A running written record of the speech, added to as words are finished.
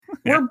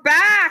We're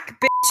back,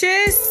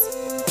 bitches.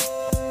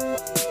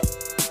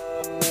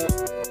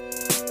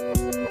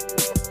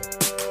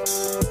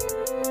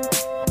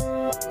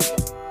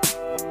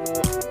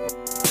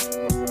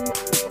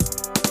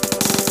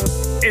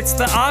 It's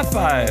the Off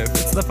Five.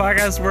 It's the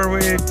podcast where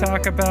we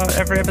talk about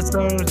every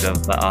episode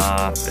of The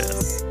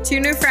Office. Two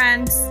new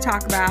friends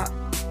talk about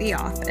The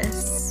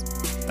Office.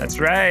 That's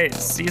right.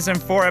 Season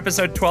 4,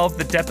 episode 12,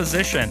 The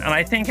Deposition. And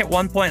I think at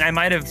one point I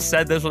might have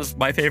said this was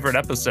my favorite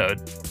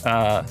episode.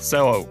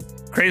 So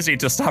crazy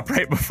to stop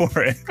right before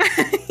it.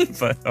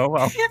 But oh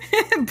well.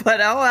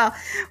 But oh well.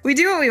 We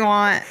do what we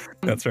want.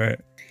 That's right.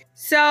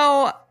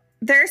 So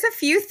there's a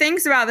few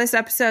things about this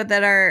episode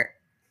that are,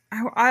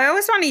 I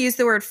always want to use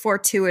the word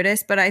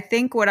fortuitous, but I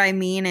think what I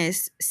mean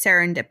is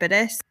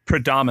serendipitous.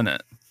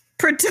 Predominant.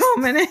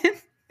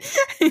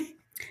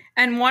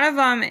 And one of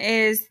them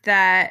is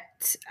that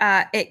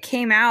it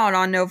came out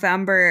on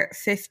November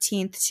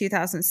 15th,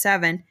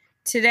 2007.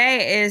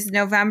 Today is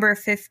November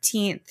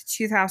 15th,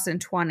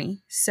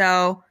 2020.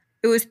 So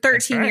it was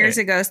 13 years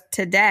ago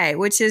today,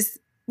 which is,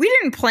 we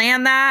didn't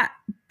plan that,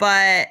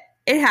 but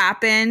it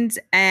happened.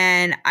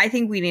 And I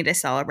think we need to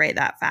celebrate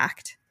that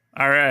fact.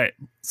 All right.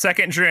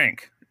 Second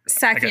drink.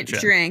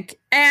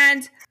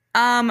 And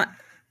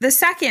the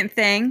second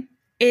thing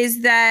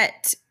is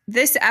that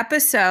this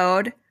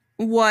episode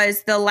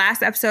was the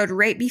last episode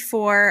right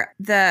before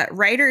the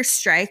writer's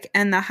strike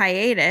and the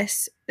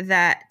hiatus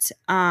that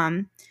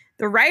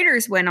the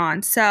writers went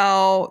on.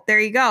 So there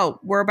you go.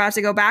 We're about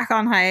to go back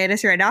on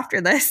hiatus right after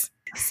this.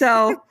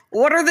 So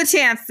what are the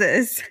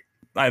chances?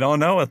 I don't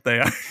know what they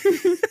are.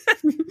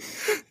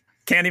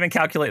 Can't even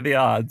calculate the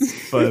odds.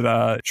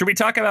 But should we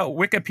talk about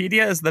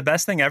Wikipedia is the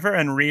best thing ever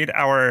and read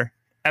our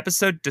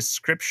episode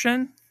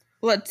description?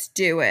 Let's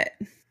do it.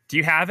 Do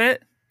you have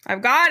it?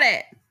 I've got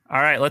it.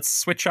 All right, let's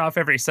switch off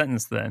every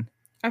sentence then.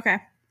 Okay.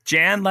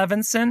 Jan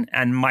Levinson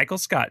and Michael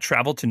Scott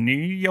travel to New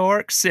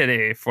York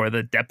City for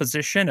the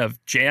deposition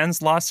of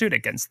Jan's lawsuit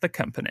against the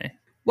company.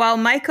 While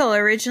Michael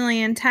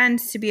originally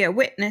intends to be a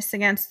witness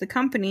against the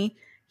company,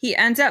 he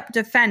ends up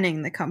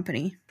defending the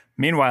company.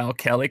 Meanwhile,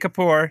 Kelly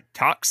Kapoor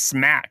talks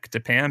smack to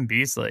Pam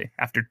Beasley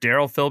after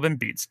Daryl Philbin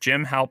beats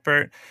Jim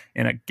Halpert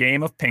in a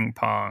game of ping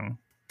pong,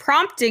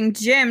 prompting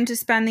Jim to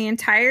spend the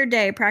entire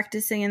day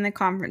practicing in the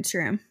conference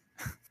room.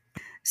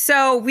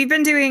 So we've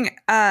been doing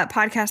a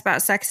podcast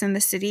about Sex and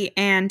the City,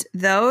 and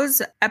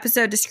those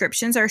episode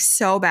descriptions are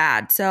so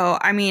bad. So,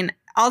 I mean,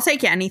 I'll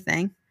take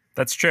anything.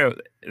 That's true.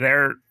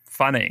 They're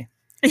funny.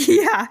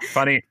 Yeah.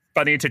 Funny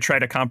to try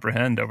to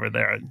comprehend over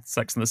there at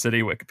Sex and the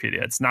City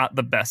Wikipedia. It's not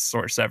the best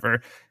source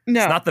ever. No.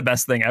 It's not the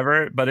best thing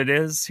ever, but it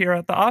is here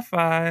at the Off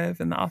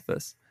Five in the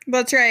office.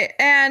 That's right.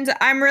 And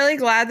I'm really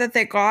glad that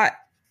they got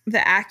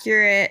the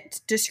accurate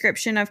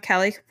description of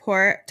Kelly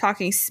Kapoor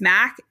talking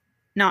smack,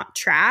 not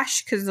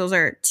trash, because those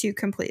are two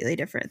completely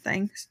different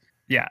things.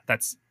 Yeah,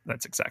 that's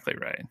exactly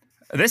right.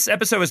 This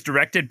episode was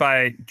directed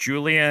by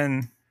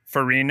Julian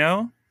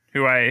Farino,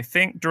 who I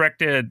think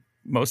directed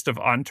most of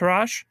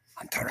Entourage.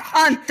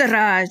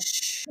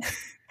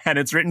 And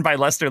it's written by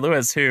Lester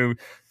Lewis, who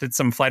did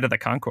some Flight of the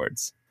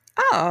Conchords.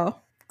 Oh,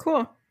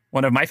 cool.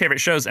 One of my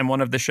favorite shows, and one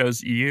of the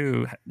shows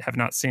you have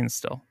not seen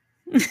still.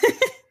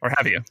 Or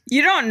have you?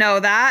 You don't know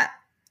that,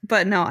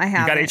 but no, I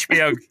haven't. You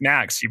got HBO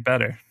Max, you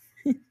better.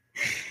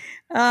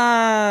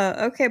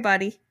 Okay,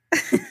 buddy.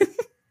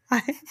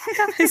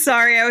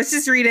 Sorry, I was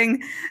just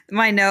reading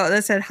my note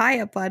that said,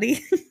 hiya,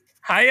 buddy.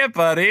 Hiya,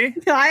 buddy.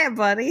 Hiya,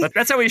 buddy.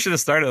 That's how we should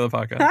have started the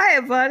podcast.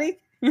 Hiya, buddy.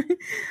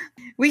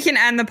 We can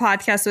end the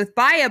podcast with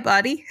bye,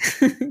 buddy.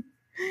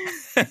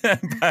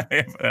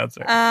 Bye. That's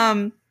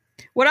right.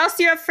 What else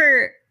do you have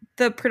for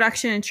the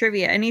production and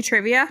trivia? Any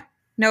trivia?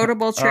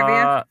 Notable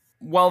trivia?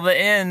 Well, the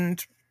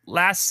end,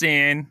 last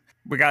scene,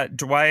 we got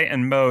Dwight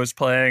and Mose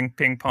playing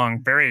ping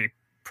pong very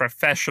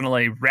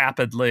professionally,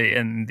 rapidly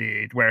in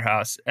the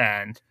warehouse,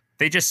 and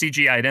they just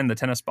CGI'd in the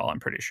tennis ball, I'm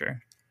pretty sure.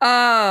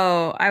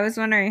 Oh, I was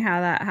wondering how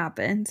that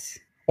happened.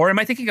 Or am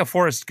I thinking of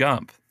Forrest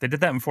Gump? They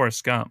did that in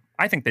Forrest Gump.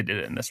 I think they did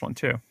it in this one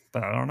too,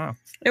 but I don't know.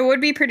 It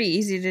would be pretty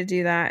easy to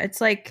do that. It's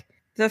like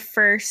the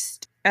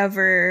first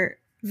ever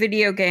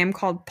video game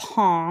called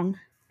Pong.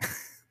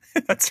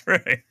 That's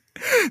right.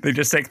 They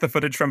just take the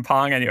footage from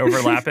Pong and you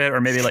overlap it, or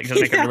maybe like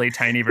just make a really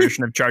tiny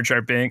version of Jar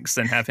Jar Binks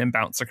and have him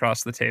bounce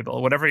across the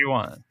table, whatever you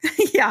want.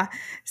 Yeah,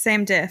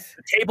 same diff.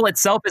 The table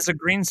itself is a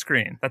green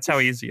screen. That's how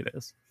easy it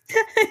is.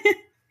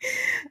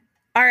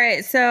 All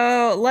right,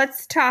 so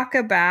let's talk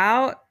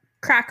about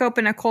Crack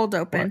Open a Cold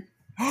Open.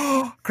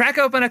 Crack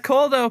Open a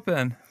Cold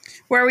Open.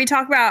 Where we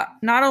talk about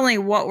not only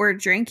what we're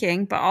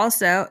drinking, but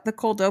also the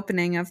cold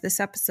opening of this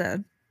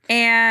episode.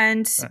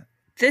 And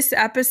this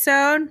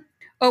episode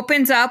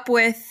opens up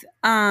with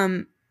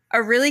a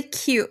really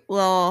cute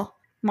little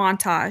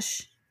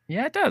montage.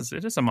 Yeah, it does.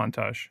 It is a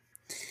montage.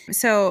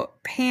 So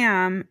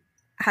Pam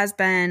has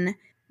been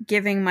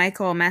giving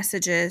Michael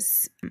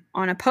messages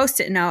on a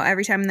Post-it note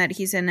every time that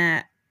he's in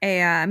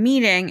a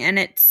meeting, and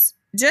it's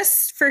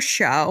just for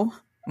show.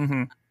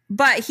 Mm-hmm.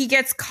 But he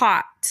gets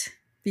caught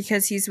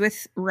because he's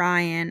with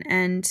Ryan,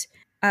 and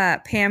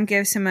Pam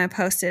gives him a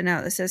Post-it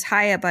note that says,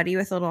 "Hiya, buddy,"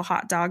 with a little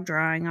hot dog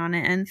drawing on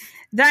it. And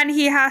then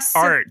he has to,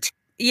 art.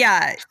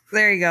 Yeah,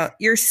 there you go.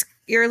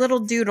 Your little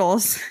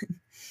doodles.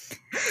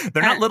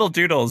 They're not little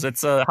doodles.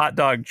 It's a hot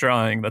dog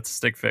drawing that's a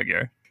stick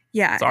figure.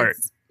 Yeah. It's art.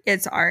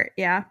 It's art,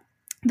 yeah.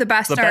 The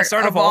best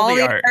art of all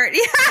the art.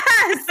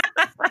 Yes!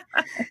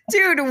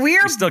 Dude, we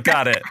still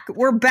got it.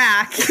 We're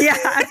back.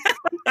 Yeah.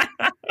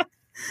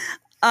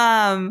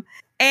 And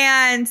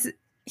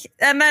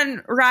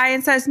then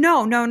Ryan says,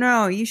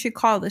 no, you should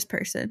call this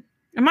person.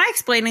 Am I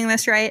explaining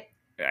this right?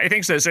 I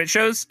think so. So it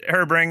shows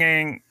her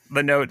bringing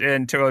the note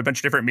into a bunch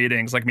of different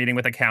meetings, like meeting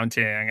with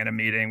accounting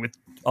and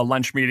a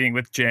lunch meeting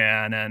with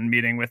Jan and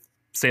meeting with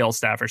sales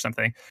staff or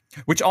something,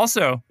 which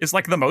also is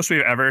like the most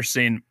we've ever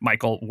seen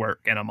Michael work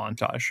in a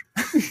montage.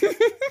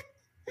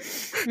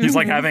 He's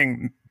like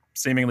having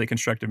seemingly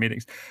constructive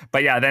meetings.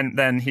 But yeah,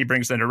 then he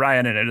brings it to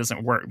Ryan and it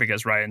doesn't work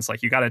because Ryan's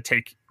like, you got to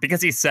take,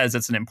 because he says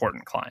it's an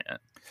important client.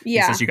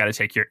 Yeah. He says you got to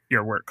take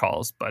your work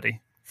calls,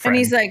 buddy. Friend.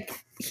 And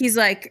he's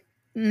like,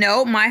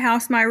 no, my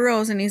house, my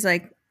rules. And he's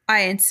like, I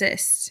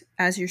insist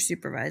as your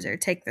supervisor,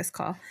 take this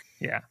call.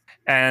 Yeah.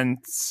 And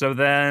so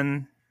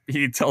then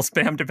he tells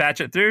Pam to patch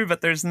it through,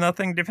 but there's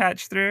nothing to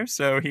patch through.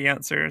 So he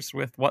answers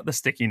with what the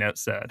sticky note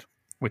said,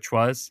 which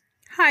was,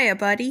 "Hiya,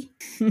 buddy."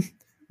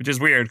 Which is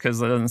weird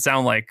because it doesn't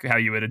sound like how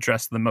you would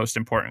address the most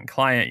important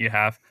client you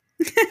have.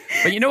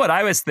 But you know what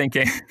I was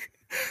thinking?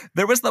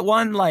 There was the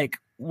one, like,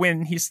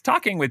 when he's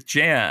talking with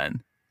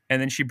Jan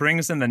and then she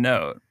brings in the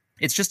note,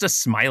 it's just a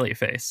smiley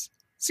face.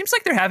 Seems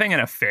like they're having an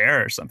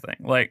affair or something.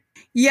 Like,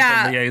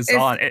 yeah,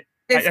 liaison. I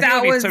think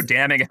it would be so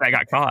damning if that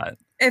got caught.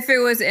 If it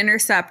was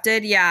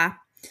intercepted, yeah.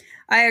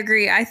 I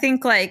agree. I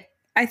think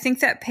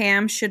that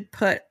Pam should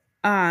put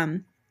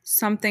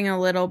something a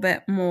little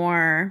bit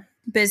more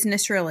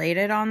business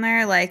related on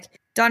there, like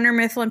Dunder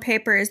Mifflin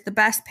paper is the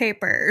best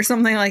paper or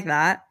something like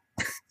that.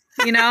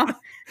 You know?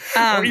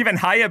 Or even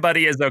Hiya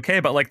Buddy is okay,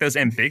 but like those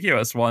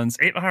ambiguous ones,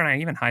 I don't know,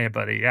 even Hiya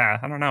Buddy, yeah,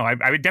 I don't know.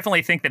 I would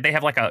definitely think that they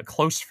have like a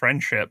close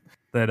friendship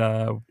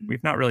that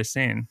we've not really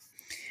seen.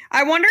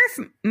 I wonder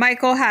if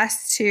Michael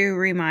has to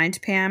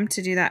remind Pam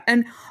to do that.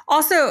 And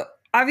also,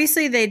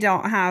 obviously, they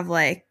don't have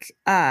like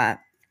at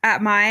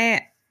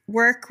my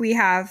work, we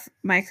have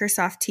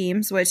Microsoft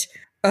Teams, which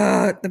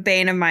the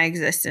bane of my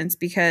existence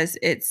because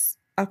it's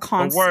a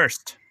constant. The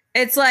worst.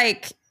 It's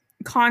like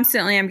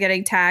constantly I'm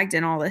getting tagged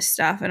in all this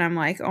stuff, and I'm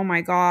like, oh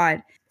my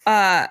God.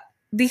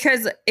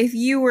 Because if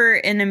you were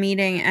in a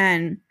meeting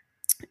and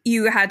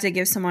you had to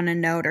give someone a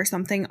note or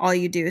something, all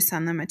you do is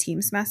send them a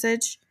Teams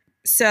message.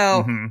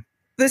 So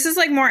this is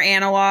like more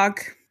analog.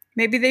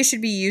 Maybe they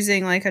should be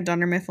using like a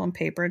Dunder Mifflin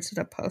paper instead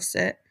of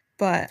Post-it.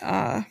 But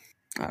I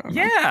don't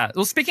know. Yeah.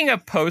 Well, speaking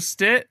of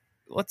Post-it,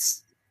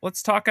 let's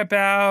talk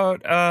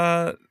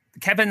about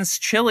Kevin's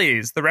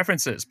Chili's, the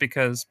references,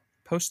 because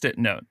Post-it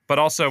note. But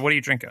also, what are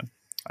you drinking?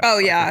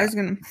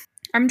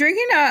 I'm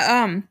drinking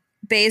a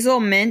basil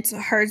mint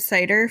hard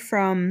cider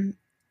from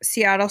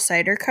Seattle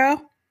Cider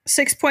Co.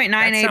 6.9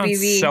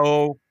 ABV.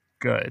 So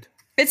good.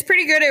 It's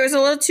pretty good. It was a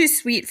little too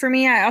sweet for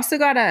me. I also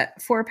got a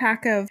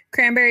 4-pack of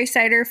cranberry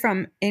cider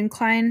from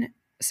Incline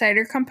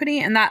Cider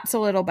Company, and that's a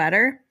little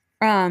better.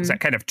 Is that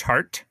kind of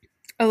tart?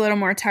 A little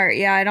more tart.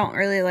 Yeah, I don't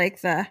really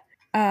like the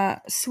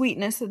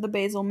sweetness of the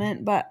basil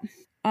mint, but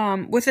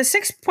with a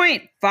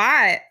 6.9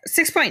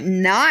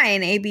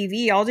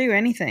 ABV, I'll do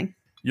anything.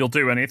 You'll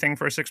do anything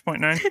for a 6.9?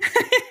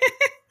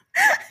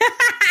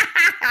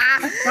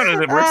 How does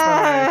it work?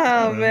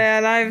 Oh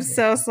man, I'm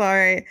so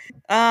sorry.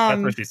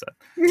 That's what she said.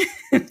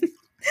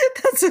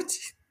 That's what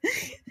she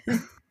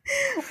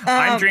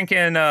I'm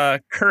drinking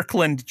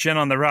Kirkland Gin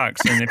on the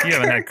Rocks, and if you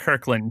haven't had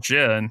Kirkland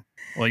Gin,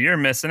 well, you're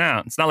missing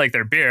out. It's not like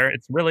they're beer.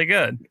 It's really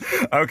good.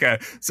 Okay,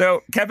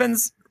 so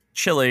Kevin's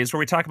Chili's, where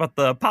we talk about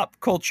the pop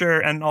culture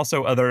and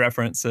also other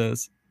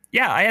references.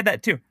 Yeah, I had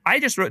that too. I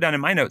just wrote down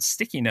in my notes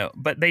sticky note,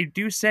 but they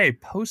do say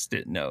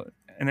Post-it note,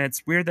 and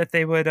it's weird that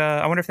they would.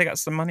 I wonder if they got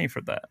some money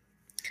for that.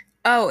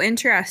 Oh,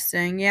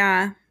 interesting.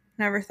 Yeah,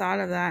 never thought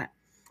of that.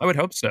 I would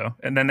hope so,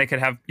 and then they could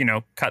have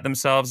cut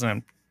themselves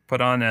and put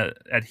on an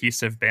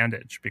adhesive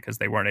bandage because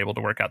they weren't able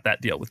to work out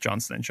that deal with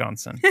Johnson &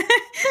 Johnson.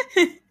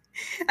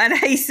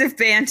 Adhesive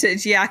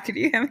bandage. Yeah, could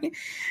you have me?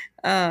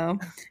 Oh,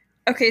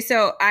 okay.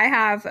 So I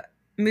have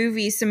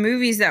some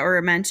movies that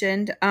were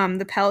mentioned.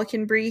 The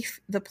Pelican Brief,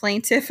 The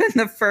Plaintiff, and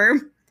The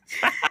Firm.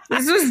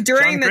 This was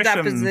during the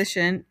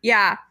deposition.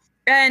 Yeah.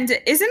 And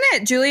isn't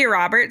it Julia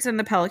Roberts in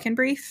The Pelican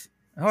Brief?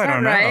 Oh, I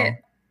don't know.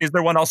 Is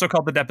there one also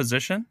called The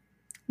Deposition?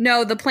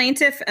 No, The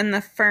Plaintiff and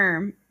The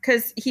Firm.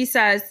 Because he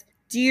says,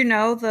 do you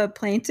know The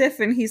Plaintiff?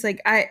 And he's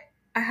like, I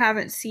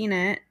haven't seen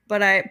it,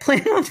 but I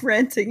plan on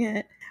renting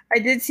it. I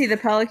did see The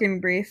Pelican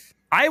Brief.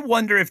 I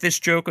wonder if this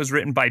joke was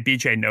written by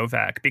B.J.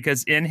 Novak,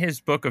 because in his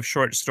book of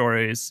short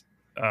stories,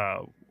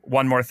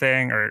 One More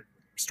Thing, or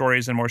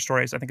Stories and More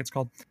Stories, I think it's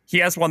called, he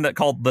has one that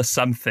called The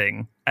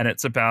Something, and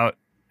it's about,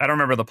 I don't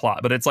remember the plot,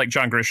 but it's like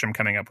John Grisham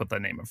coming up with the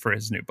name for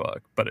his new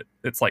book. But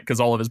it's like, because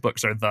all of his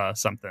books are the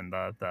something,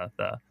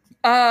 the.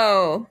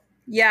 Oh,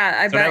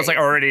 yeah. So that was like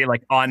already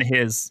like on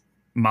his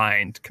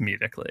mind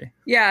comedically.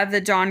 Yeah,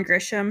 the John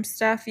Grisham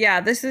stuff.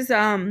 Yeah, this is a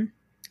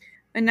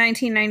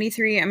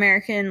 1993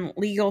 American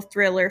legal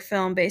thriller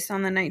film based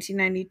on the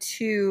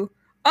 1992.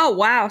 Oh,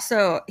 wow.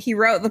 So he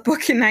wrote the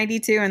book in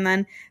 92 and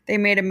then they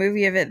made a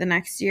movie of it the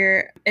next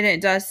year. And it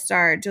does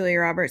star Julia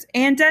Roberts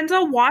and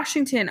Denzel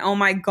Washington. Oh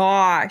my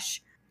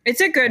gosh. It's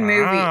a good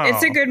movie.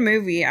 It's a good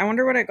movie. I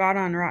wonder what it got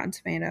on Rotten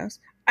Tomatoes.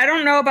 I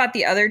don't know about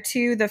the other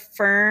two, The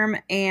Firm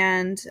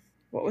and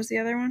what was the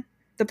other one?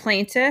 The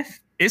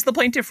Plaintiff. Is The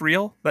Plaintiff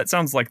real? That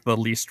sounds like the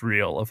least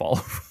real of all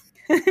of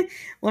them.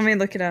 Let me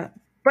look it up.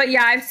 But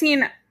yeah, I've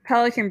seen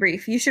Pelican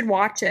Brief. You should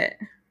watch it.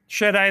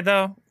 Should I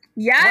though?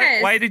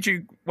 Yes. Why did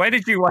you watch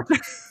it?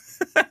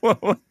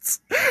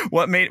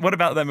 What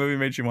about that movie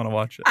made you want to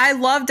watch it? I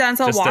love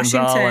Denzel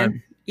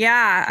Washington.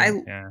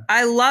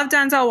 I love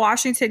Denzel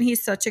Washington.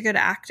 He's such a good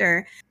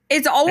actor.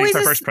 It's always he's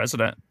our first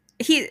president.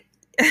 He's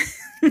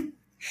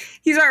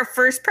our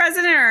first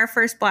president or our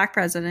first black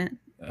president?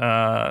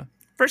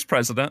 First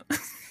president.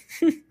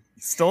 He's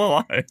still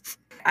alive.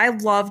 I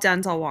love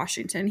Denzel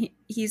Washington.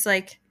 He's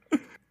like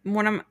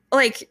one of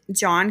like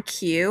John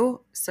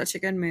Q. Such a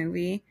good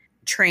movie.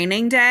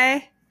 Training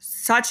Day.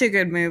 Such a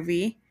good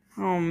movie.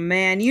 Oh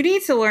man, you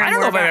need to learn. I don't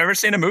know if I've ever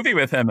seen a movie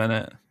with him in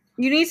it.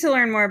 You need to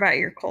learn more about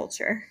your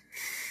culture.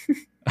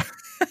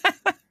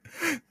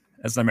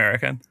 As an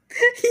American.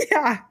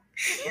 Yeah.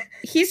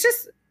 He's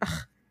just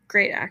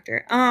great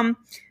actor.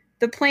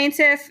 The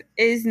Plaintiff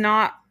is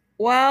not,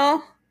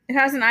 well, it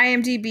has an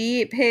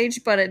IMDb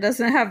page, but it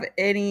doesn't have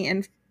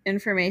any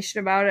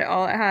information about it.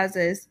 All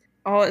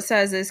it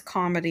says is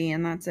comedy,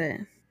 and that's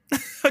it.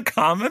 A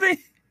comedy?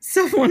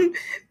 Someone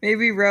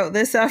maybe wrote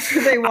this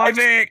after they watched.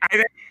 I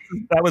think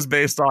that was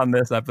based on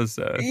this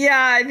episode.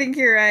 Yeah, I think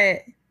you're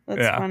right.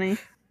 That's funny.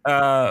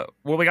 Well,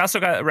 we also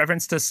got a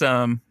reference to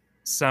some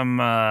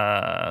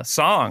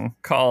song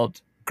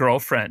called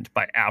 "Girlfriend"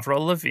 by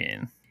Avril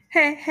Lavigne.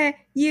 Hey,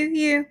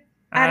 you.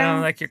 I don't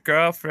like your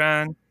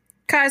girlfriend.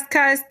 Cause.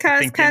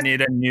 Think you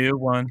need a new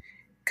one.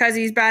 Cause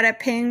he's bad at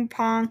ping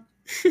pong.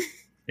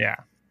 Yeah.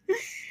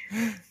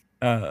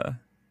 Do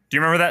you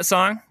remember that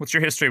song? What's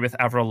your history with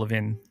Avril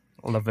Lavigne?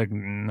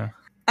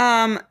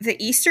 The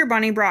Easter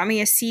Bunny brought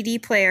me a CD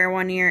player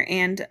one year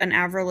and an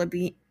Avril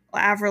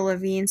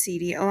Lavigne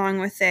CD, along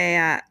with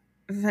a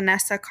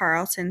Vanessa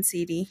Carlton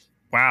CD.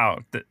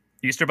 Wow, the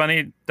Easter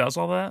Bunny does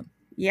all that?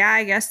 Yeah,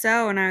 I guess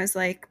so. And I was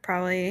like,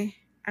 probably,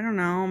 I don't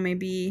know,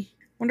 maybe.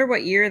 Wonder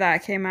what year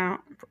that came out.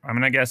 I'm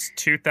gonna guess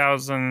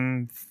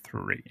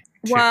 2003.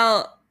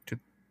 Well,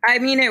 I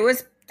mean, it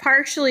was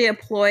partially a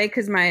ploy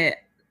because my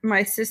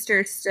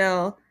sister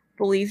still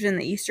believed in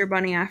the Easter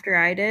Bunny after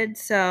I did,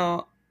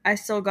 so I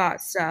still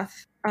got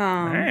stuff.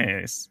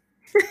 Nice.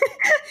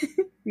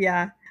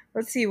 Yeah.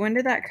 Let's see. When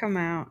did that come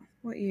out?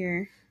 What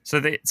year? So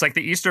it's like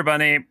the Easter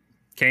Bunny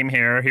came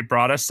here. He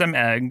brought us some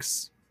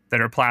eggs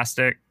that are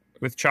plastic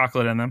with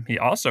chocolate in them. He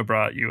also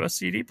brought you a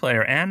CD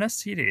player and a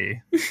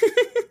CD.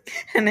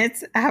 And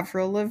it's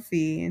Avril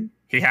Lavigne.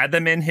 He had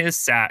them in his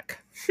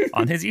sack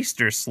on his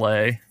Easter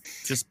sleigh,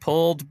 just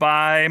pulled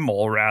by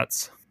mole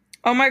rats.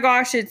 Oh my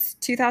gosh, it's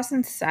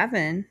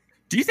 2007.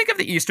 Do you think of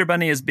the Easter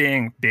Bunny as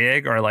being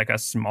big or like a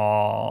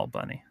small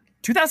bunny?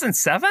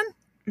 2007?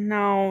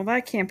 No,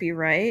 that can't be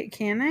right,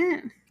 can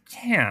it?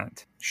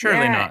 Can't.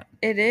 Surely not.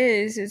 It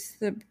is. It's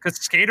the... Because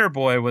Skater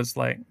Boy was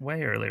like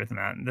way earlier than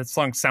that. That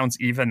song sounds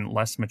even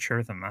less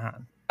mature than that.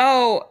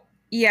 Oh,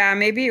 yeah,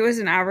 maybe it was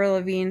an Avril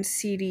Lavigne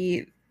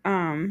CD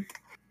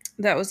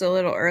that was a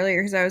little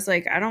earlier because I was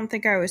like, I don't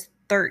think I was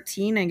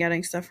 13 and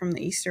getting stuff from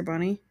the Easter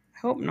Bunny. I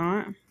hope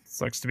not.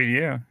 Sucks to be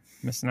you.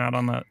 Missing out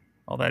on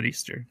all that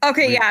Easter.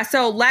 Okay, yeah.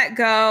 So Let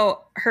Go,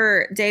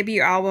 her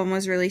debut album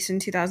was released in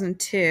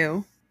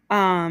 2002.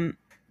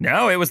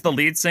 No, it was the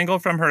lead single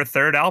from her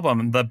third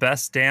album, The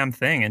Best Damn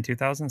Thing, in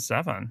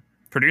 2007.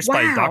 Produced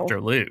by Dr.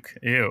 Luke.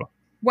 Ew.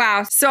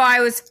 Wow. So I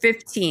was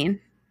 15.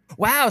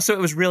 Wow. So it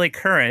was really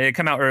current. It had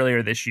come out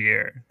earlier this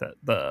year,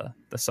 the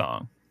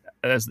song,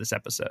 as this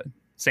episode.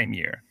 Same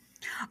year.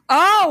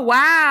 Oh,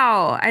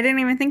 wow. I didn't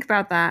even think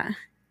about that.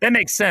 That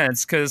makes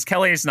sense because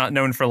Kelly's not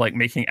known for like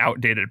making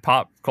outdated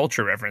pop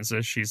culture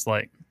references. She's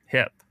like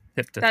hip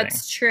to things.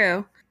 That's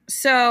true.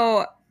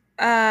 So,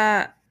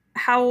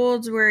 how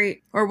old were you,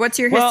 or what's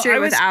your history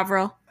with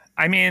Avril?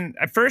 I mean,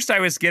 at first I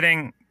was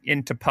getting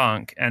into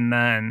punk, and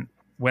then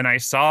when I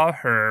saw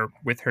her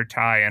with her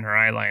tie and her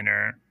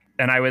eyeliner,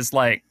 and I was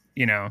like,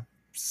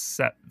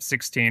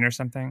 16 or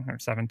something, or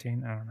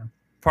 17, I don't know.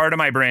 Part of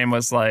my brain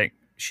was like,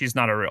 she's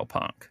not a real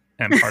punk.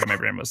 And part of my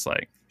brain was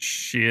like,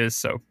 she is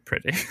so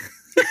pretty.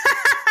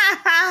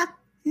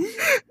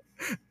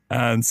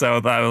 And so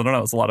that, I don't know,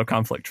 it was a lot of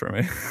conflict for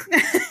me.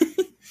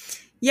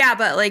 Yeah,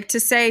 but like to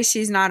say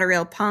she's not a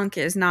real punk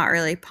is not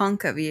really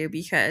punk of you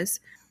because...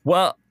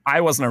 Well,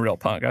 I wasn't a real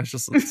punk. I was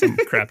just some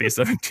crappy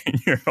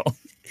 17-year-old.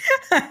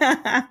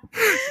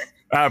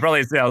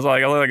 Probably, yeah, I was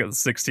like a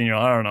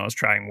 16-year-old. I don't know. I was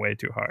trying way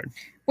too hard.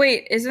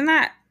 Wait, is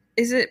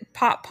it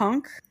pop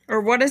punk?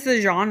 Or what is the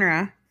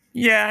genre?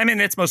 Yeah, I mean,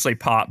 it's mostly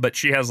pop, but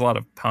she has a lot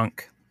of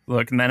punk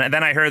look. And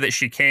then I heard that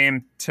she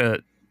came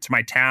to to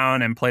my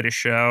town and played a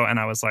show, and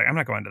I was like, I'm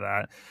not going to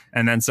that.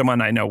 And then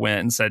someone I know went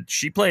and said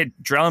she played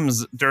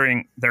drums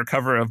during their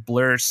cover of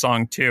Blur's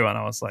song too, and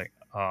I was like,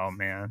 oh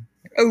man,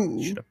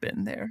 should have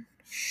been there.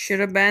 Should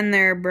have been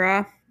there,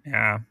 bruh.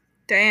 Yeah.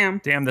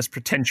 Damn this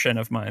pretension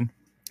of mine.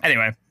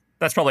 Anyway,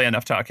 that's probably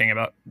enough talking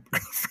about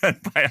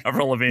Girlfriend by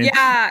Avril Lavigne.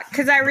 Yeah,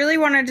 because I really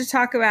wanted to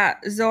talk about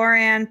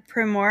Zoran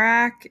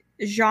Primorac,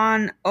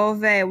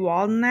 Jean-Ove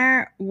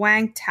Waldner,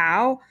 Wang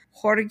Tao,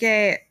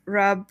 Jorge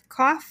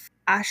Rubkov,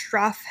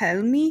 Ashraf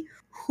Helmi,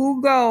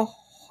 Hugo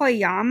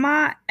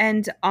Hoyama,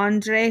 and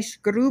Andrzej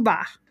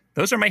Gruba.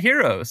 Those are my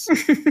heroes.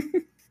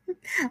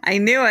 I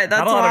knew it.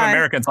 That's not a lot of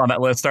Americans on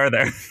that list, are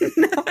there?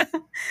 No,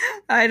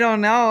 I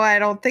don't know. I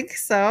don't think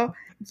so.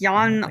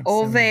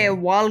 Jan-Ove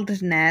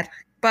Waldner.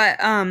 But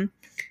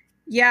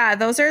yeah,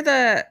 those are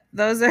the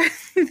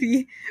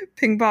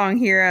ping pong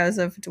heroes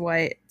of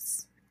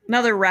Dwight's.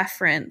 Another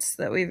reference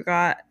that we've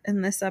got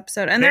in this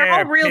episode, and they're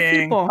all real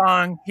people. Ping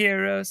pong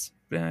heroes.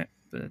 Yeah,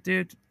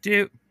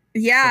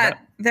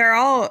 they're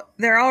all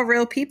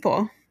real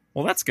people.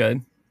 Well, that's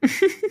good.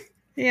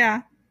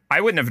 Yeah,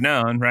 I wouldn't have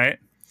known, right?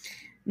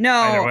 No,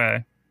 either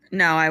way.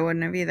 No, I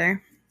wouldn't have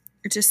either.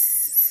 It just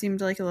seemed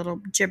like a little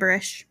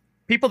gibberish.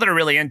 People that are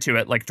really into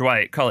it, like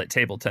Dwight, call it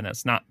table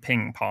tennis, not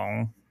ping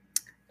pong.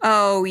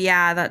 Oh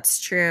yeah, that's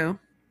true.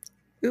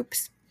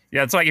 Oops.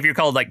 Yeah, it's like if you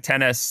called like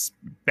tennis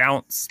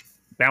bounce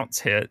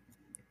hit,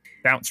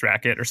 bounce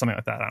racket, or something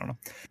like that. I don't know.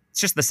 It's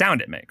just the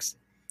sound it makes.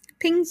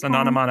 Ping pong. It's an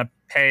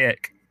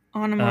onomatopoeic.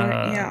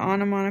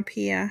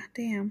 Onomatopoeia.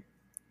 Damn. Is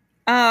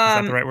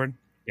that the right word?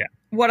 Yeah.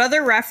 What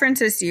other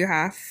references do you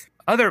have?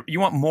 You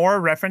want more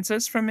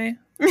references from me?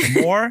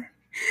 More?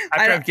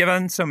 After I've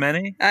given so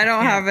many? I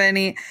don't have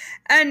any.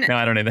 And no,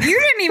 I don't either. You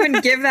didn't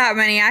even give that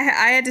many. I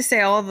had to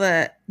say all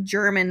the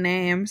German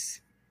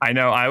names. I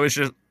know. I was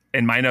just,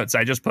 in my notes,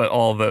 I just put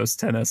all those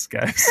tennis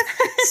guys.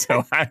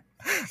 So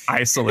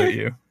I salute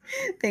you.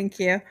 Thank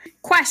you.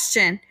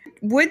 Question.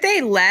 Would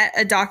they let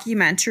a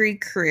documentary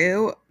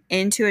crew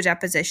into a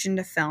deposition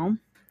to film,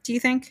 do you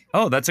think?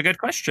 Oh, that's a good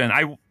question.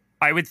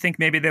 I would think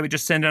maybe they would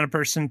just send in a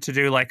person to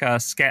do like a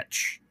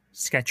sketch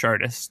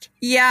artist.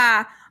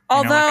 Yeah.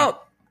 Although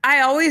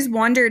I always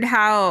wondered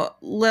how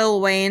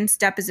Lil Wayne's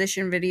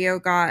deposition video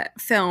got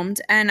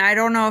filmed, and I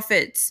don't know if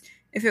it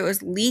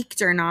was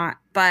leaked or not,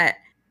 but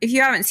if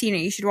you haven't seen it,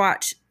 you should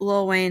watch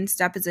Lil Wayne's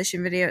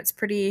deposition video. It's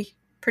pretty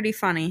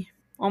funny.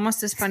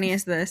 Almost as funny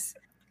as this.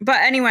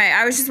 But anyway,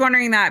 I was just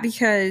wondering that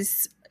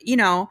because,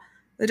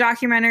 the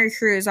documentary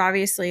crew is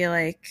obviously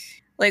like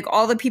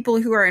all the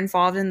people who are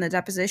involved in the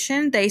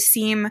deposition, they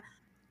seem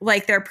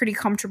like they're pretty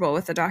comfortable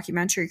with the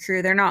documentary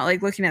crew. They're not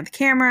like looking at the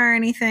camera or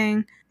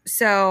anything.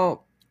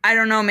 So I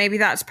don't know. Maybe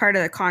that's part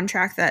of the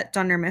contract that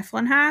Dunder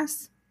Mifflin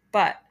has,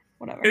 but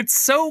whatever. It's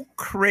so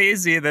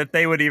crazy that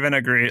they would even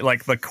agree.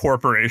 Like the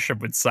corporation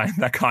would sign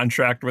that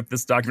contract with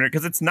this documentary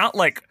because it's not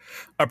like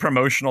a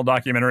promotional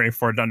documentary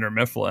for Dunder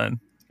Mifflin.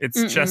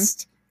 It's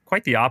just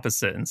quite the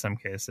opposite in some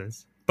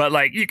cases. But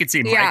like you could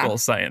see Michael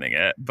signing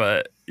it.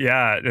 But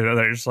yeah,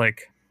 they're just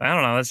like, I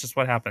don't know. That's just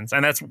what happens.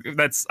 And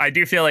that's I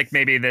do feel like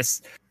maybe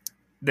this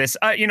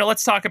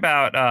let's talk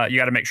about you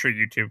got to make sure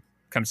YouTube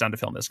comes down to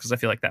film this because I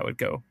feel like that would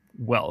go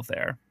well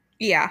there.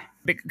 Yeah.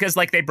 Because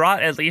like they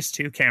brought at least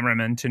 2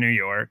 cameramen to New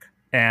York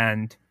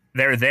and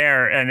they're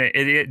there. And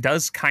it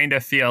does kind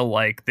of feel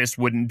like this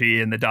wouldn't be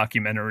in the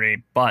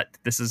documentary, but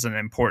this is an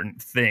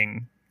important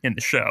thing in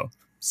the show.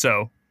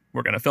 So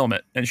we're going to film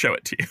it and show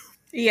it to you.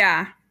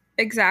 Yeah,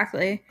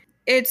 exactly.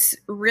 It's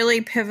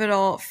really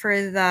pivotal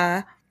for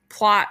the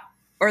plot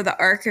or the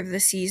arc of the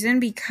season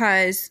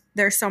because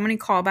there's so many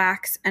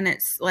callbacks and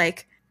it's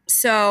like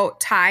so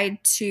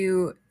tied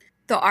to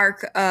the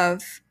arc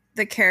of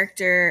the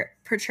character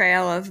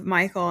portrayal of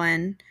Michael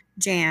and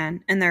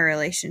Jan and their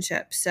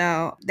relationship.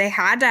 So they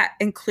had to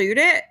include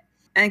it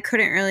and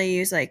couldn't really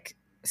use like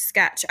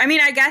sketch. I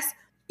mean, I guess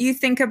you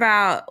think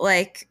about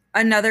like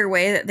another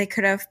way that they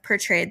could have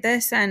portrayed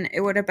this and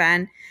it would have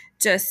been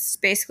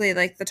just basically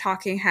like the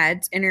talking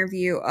heads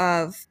interview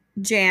of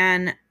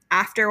Jan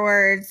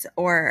afterwards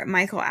or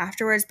Michael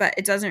afterwards, but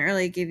it doesn't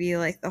really give you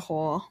like the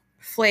whole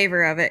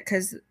flavor of it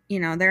because,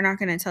 they're not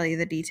going to tell you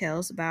the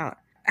details about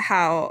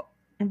how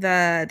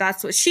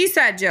that's what she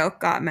said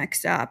joke got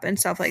mixed up and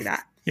stuff like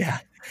that. Yeah,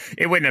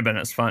 it wouldn't have been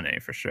as funny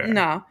for sure.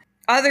 No.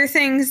 Other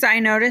things I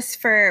noticed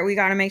we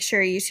got to make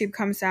sure YouTube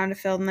comes down to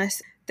film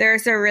this.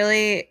 There's a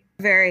really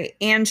very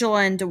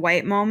Angela and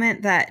Dwight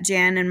moment that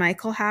Jan and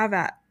Michael have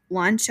at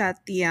lunch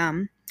at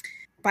the,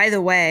 by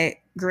the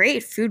way,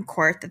 great food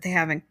court that they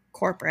have in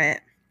corporate.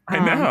 I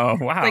know.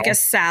 Wow. Like a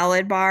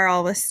salad bar,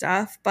 all this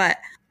stuff. But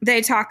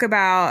they talk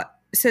about,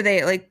 so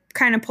they like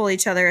kind of pull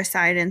each other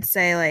aside and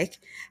say like,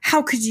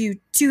 how could you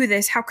do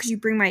this? How could you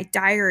bring my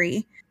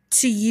diary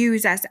to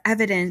use as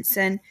evidence?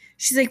 And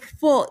she's like,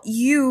 well,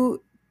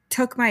 you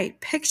took my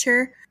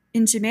picture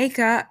in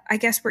Jamaica. I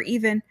guess we're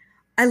even.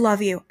 I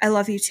love you. I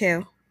love you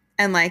too.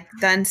 And like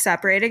then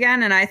separate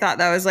again. And I thought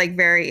that was like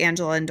very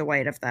Angela and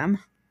Dwight of them.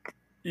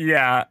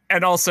 Yeah.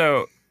 And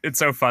also it's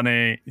so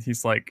funny.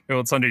 He's like, oh,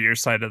 it's under your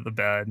side of the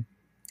bed.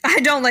 I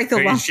don't like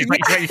the lump. She's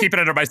like, you keep it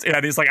under my skin.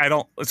 And he's like, I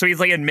don't. So he's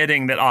like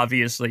admitting that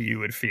obviously you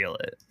would feel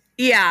it.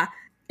 Yeah.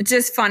 It's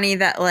just funny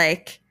that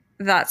like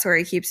that's where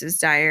he keeps his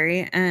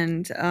diary,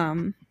 and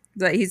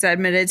that he's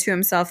admitted to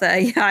himself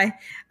that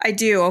I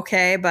do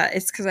okay, but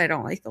it's because I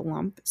don't like the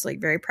lump. It's like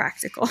very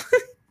practical.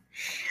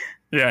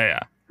 Yeah.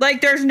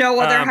 Like there's no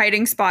other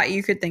hiding spot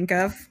you could think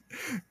of.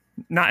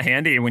 Not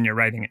handy when you're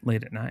writing it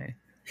late at night.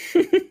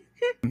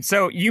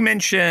 So you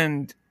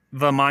mentioned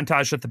the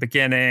montage at the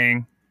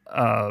beginning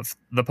of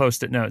the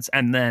Post-it notes,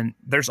 and then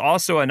there's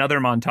also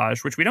another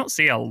montage, which we don't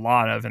see a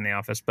lot of in The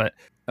Office, but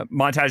a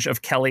montage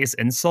of Kelly's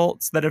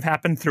insults that have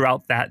happened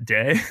throughout that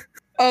day.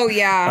 Oh,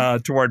 yeah.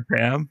 Toward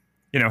Pam.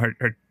 You know,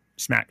 her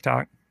smack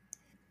talk.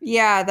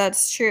 Yeah,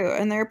 that's true.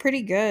 And they're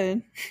pretty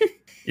good.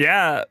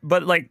 Yeah,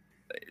 but like,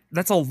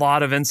 that's a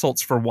lot of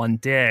insults for one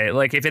day.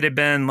 Like, if it had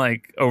been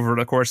like over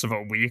the course of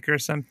a week or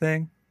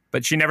something,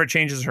 but she never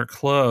changes her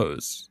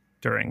clothes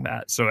during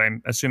that. So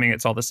I'm assuming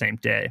it's all the same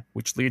day,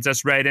 which leads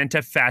us right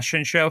into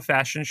fashion show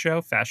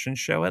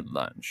at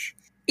lunch.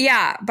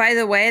 Yeah, by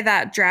the way,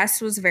 that dress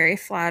was very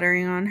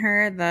flattering on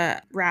her.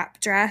 The wrap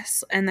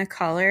dress and the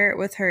color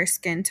with her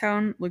skin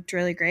tone looked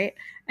really great.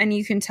 And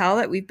you can tell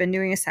that we've been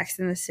doing a Sex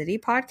and the City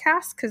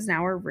podcast because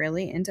now we're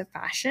really into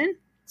fashion.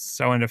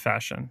 So into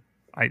fashion.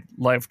 I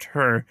loved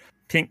her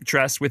pink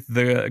dress with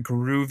the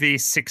groovy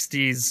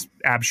 60s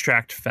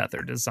abstract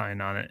feather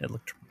design on it. It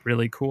looked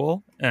really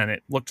cool, and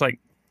it looked like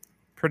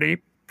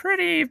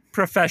pretty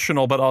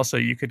professional, but also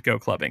you could go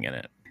clubbing in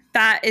it.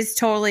 That is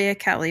totally a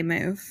Kelly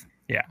move.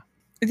 Yeah.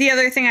 The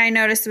other thing I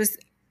noticed was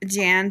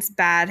Jan's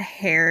bad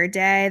hair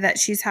day that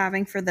she's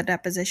having for the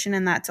deposition,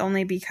 and that's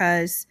only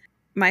because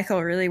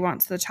Michael really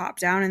wants the top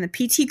down and the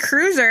PT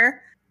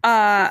Cruiser,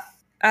 what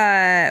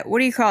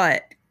do you call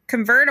it?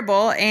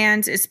 Convertible,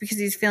 and it's because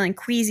he's feeling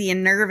queasy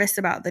and nervous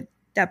about the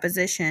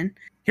deposition.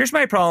 Here's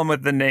my problem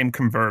with the name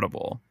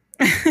convertible.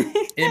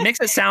 It makes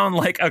it sound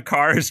like a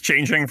car is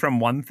changing from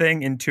one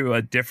thing into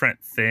a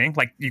different thing.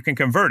 Like you can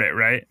convert it,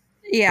 right?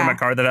 Yeah. From a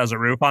car that has a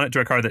roof on it to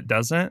a car that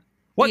doesn't.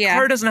 What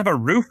car doesn't have a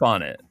roof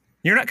on it?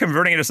 You're not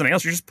converting it to something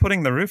else. You're just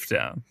putting the roof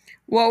down.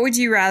 What would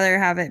you rather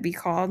have it be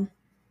called?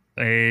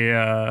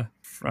 A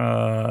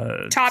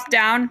top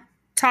down.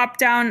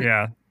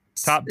 Yeah.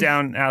 Top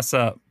down, ass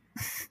up.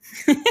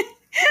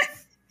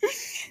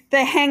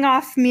 The hang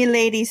off me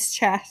lady's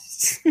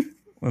chest.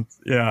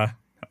 Yeah.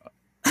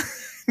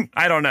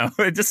 I don't know.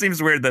 It just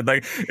seems weird that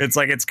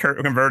it's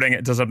converting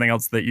it to something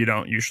else that you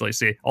don't usually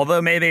see.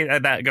 Although maybe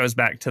that goes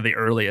back to the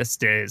earliest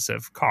days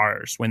of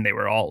cars when they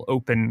were all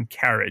open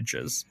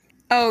carriages.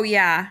 Oh,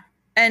 yeah.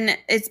 And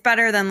it's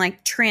better than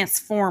like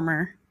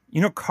Transformer.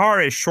 You know,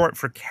 car is short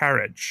for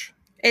carriage.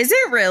 Is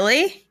it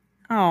really?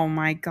 Oh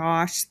my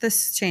gosh.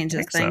 This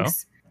changes things.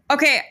 So.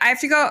 Okay, I have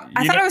to go.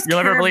 I thought it was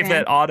You'll Caravan. never believe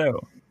that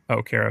auto.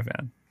 Oh,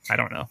 Caravan. I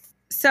don't know.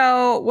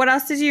 So what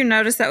else did you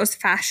notice that was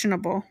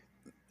fashionable?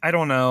 I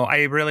don't know.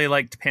 I really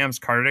liked Pam's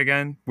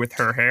cardigan with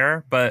her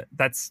hair, but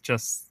that's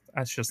just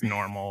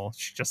normal.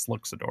 She just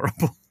looks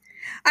adorable.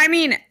 I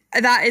mean,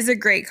 that is a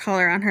great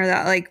color on her,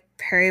 that like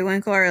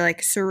periwinkle or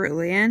like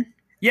cerulean.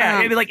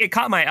 Yeah, it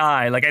caught my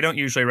eye. Like, I don't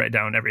usually write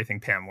down everything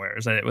Pam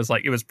wears. And it was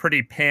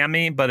pretty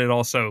Pammy, but it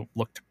also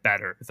looked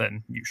better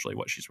than usually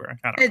what she's wearing.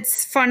 I don't know.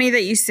 It's funny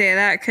that you say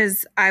that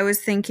because I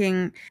was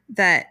thinking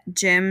that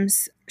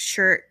Jim's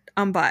shirt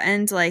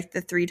unbuttoned, like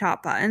the 3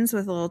 top buttons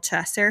with a little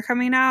chest hair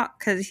coming out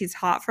because he's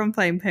hot from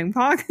playing ping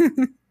pong.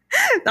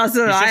 That's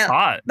what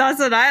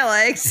I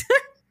liked.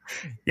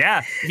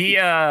 Yeah,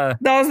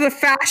 that was the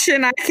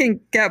fashion I can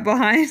get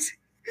behind.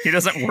 He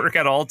doesn't work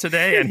at all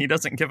today, and he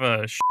doesn't give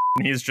a shit.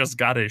 He's just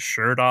got his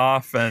shirt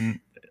off and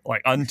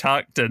like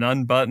untucked and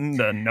unbuttoned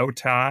and no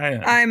tie.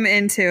 And, I'm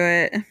into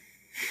it.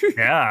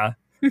 Yeah,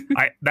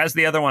 that's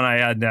the other one I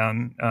had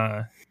down.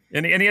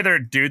 Any other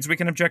dudes we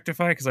can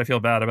objectify? Because I feel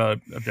bad about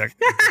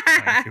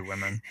objectifying 2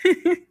 women.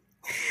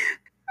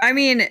 I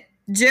mean,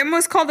 Jim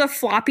was called a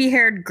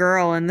floppy-haired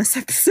girl in this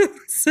episode.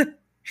 So.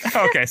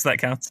 Okay, so that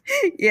counts.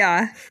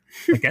 Yeah.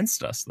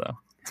 Against us, though.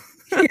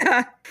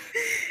 Yeah.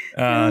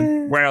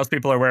 Warehouse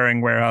people are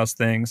wearing warehouse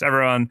things.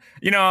 Everyone,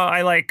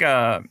 I like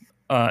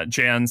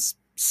Jan's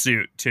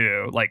suit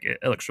too. Like it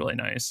looks really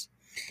nice.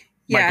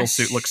 Yeah, Michael's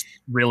suit looks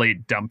really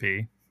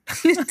dumpy.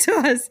 It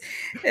does.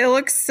 It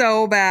looks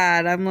so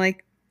bad. I'm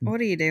like, what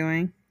are you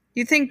doing?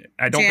 You think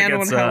I don't Jan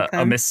think it's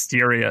a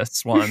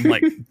mysterious one.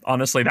 Like,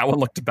 honestly, that one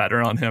looked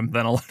better on him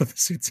than a lot of the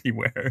suits he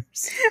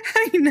wears.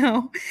 I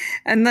know.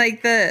 And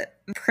like the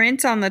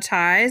print on the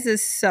ties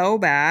is so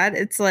bad.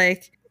 It's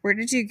like, where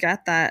did you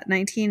get that?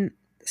 1980s?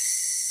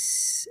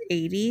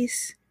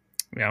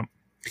 Yeah.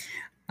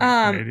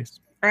 1980s.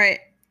 All right.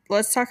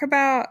 Let's talk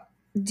about,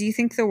 do you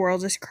think the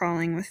world is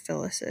crawling with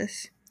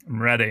Phyllis's?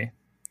 I'm ready.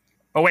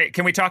 Oh, wait.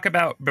 Can we talk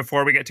about,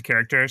 before we get to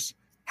characters,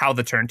 how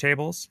the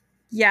turntables?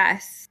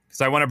 Yes.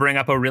 Because I want to bring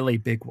up a really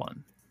big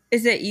one.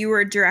 Is it you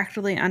were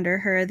directly under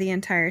her the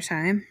entire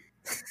time?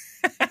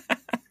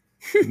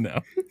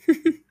 No.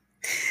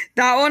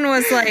 That one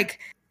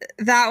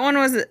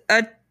was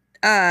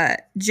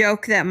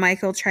joke that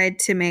Michael tried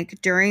to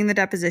make during the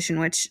deposition,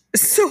 which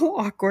is so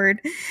awkward.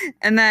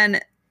 And then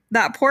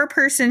that poor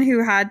person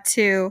who had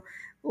to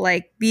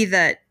like be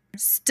the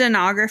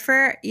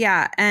stenographer.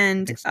 Yeah.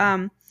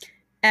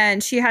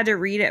 And she had to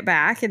read it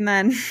back. And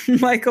then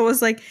Michael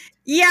was like,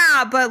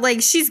 yeah, but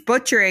like she's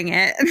butchering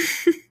it.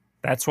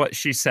 That's what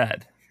she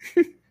said.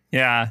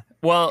 Yeah.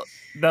 Well,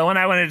 the one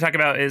I wanted to talk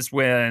about is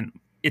when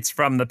it's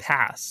from the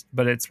past,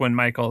 but it's when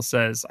Michael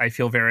says, I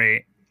feel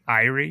very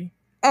irie.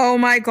 Oh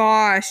my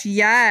gosh.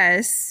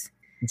 Yes.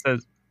 He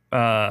says,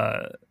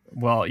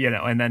 well, you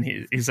know, and then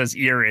he says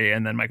eerie,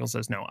 and then Michael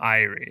says, no,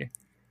 irie.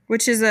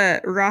 Which is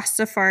a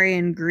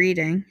Rastafarian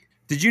greeting.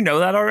 Did you know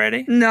that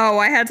already? No,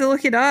 I had to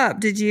look it up.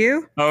 Did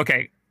you? Oh,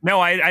 okay. No,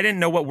 I didn't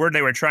know what word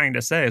they were trying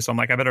to say, so I'm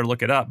like, I better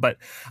look it up. But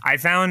I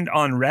found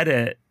on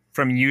Reddit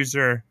from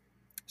user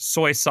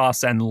soy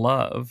sauce and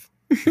love.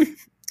 He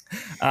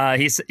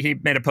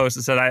made a post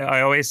that said,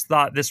 I always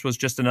thought this was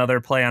just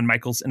another play on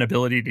Michael's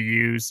inability to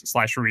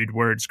use/read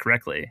words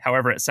correctly.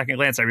 However, at second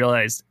glance, I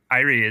realized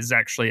irie is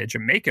actually a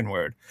Jamaican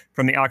word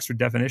from the Oxford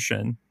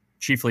definition,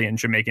 chiefly in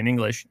Jamaican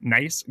English,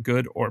 nice,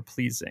 good, or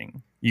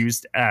pleasing,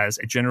 used as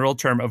a general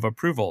term of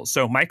approval.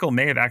 So Michael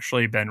may have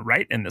actually been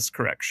right in this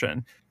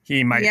correction.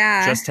 He might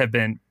just have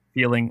been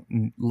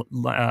feeling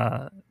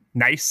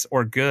nice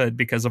or good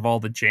because of all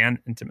the Jan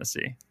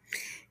intimacy.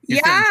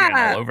 He's Jan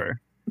all over.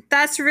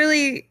 That's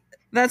really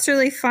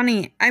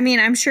funny. I mean,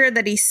 I'm sure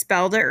that he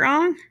spelled it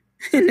wrong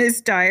in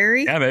his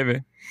diary. Yeah,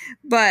 maybe.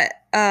 But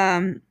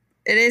it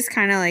is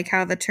kind of like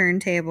how the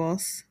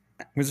turntables.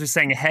 He was just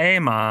saying, hey,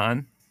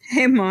 man.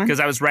 Hey, man. Because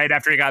I was right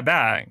after he got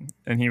back.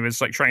 And he was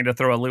like trying to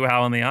throw a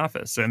luau in the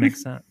office. So it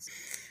makes sense.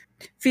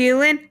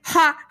 Feeling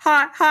hot,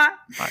 hot, hot.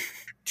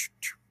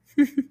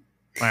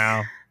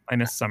 Wow. I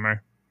miss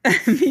summer.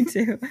 Me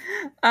too.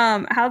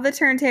 How the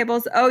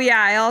turntables. Oh,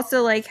 yeah. I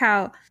also like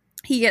how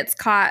he gets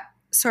caught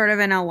sort of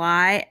in a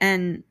lie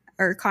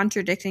or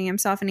contradicting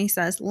himself, and he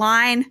says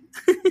line.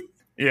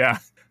 Yeah.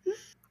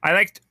 I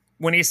liked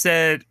when he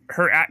said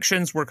her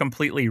actions were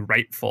completely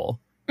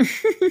rightful.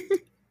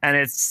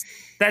 And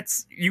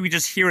you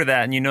just hear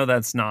that and you know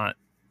that's not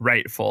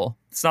rightful.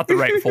 It's not the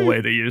rightful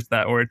way to use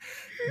that word.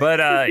 But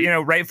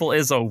rightful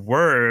is a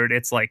word.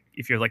 It's like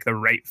if you're like the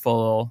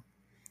rightful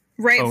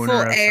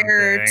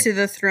heir to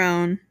the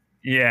throne.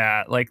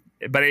 Yeah,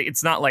 but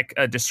it's not like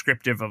a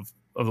descriptive of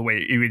the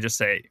way you would just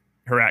say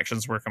her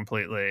actions were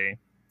completely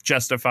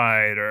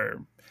justified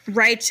or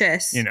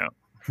righteous.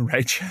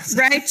 Righteous.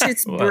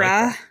 Righteous,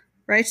 bruh.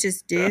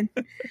 Righteous, dude.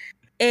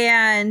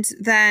 And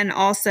then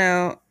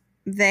also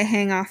they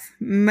hang off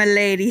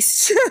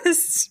Milady's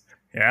chest.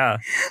 Yeah.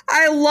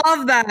 I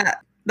love that.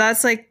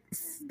 That's like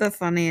the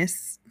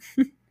funniest.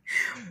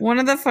 One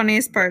of the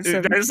funniest parts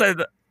of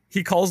it.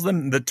 He calls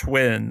them the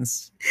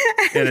twins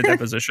in a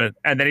deposition.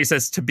 And then he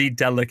says, to be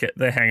delicate,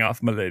 they hang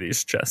off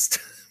Milady's chest.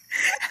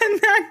 And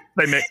then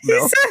they make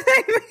milk.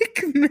 They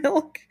make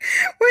milk,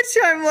 which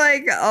I'm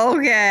like,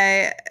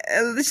 okay.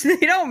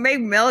 They don't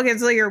make milk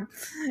until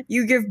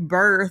you give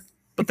birth.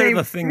 But they're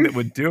the thing that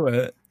would do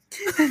it.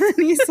 And then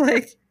he's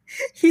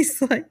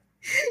like,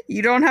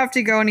 you don't have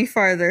to go any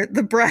farther.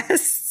 The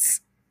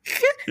breasts.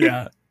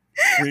 Yeah,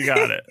 we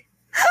got it.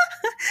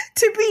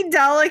 To be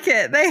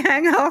delicate, they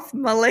hang off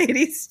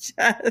Milady's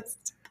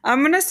chest.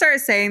 I'm going to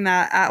start saying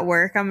that at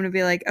work. I'm going to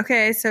be like,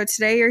 okay, so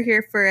today you're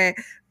here for a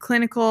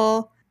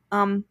clinical,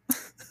 I'm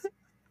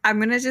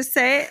going to just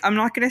say, I'm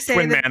not going to say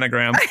twin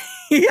manogram.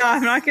 Yeah,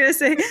 I'm not going to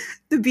say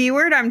the B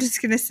word. I'm just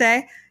going to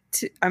say,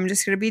 I'm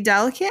just going to be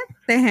delicate.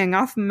 They hang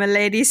off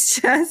Milady's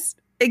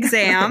chest.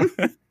 Exam.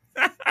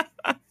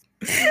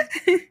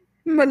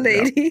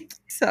 Milady. Yep.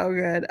 So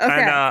good.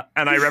 Okay.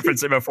 And I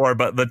referenced it before,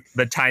 but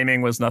the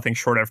timing was nothing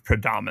short of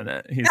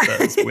predominant, he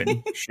says,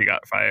 when she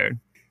got fired.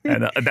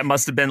 And that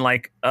must have been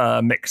like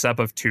a mix up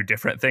of two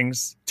different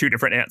things, two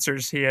different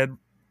answers he had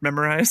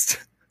memorized.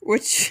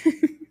 Which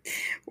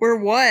were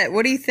what?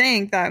 What do you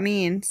think that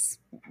means?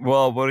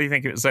 Well, what do you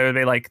think? So it would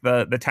be like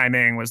the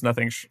timing was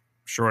nothing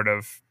short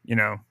of,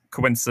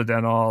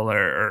 coincidental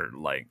or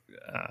like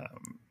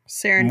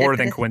more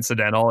than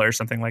coincidental or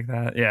something like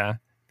that. Yeah.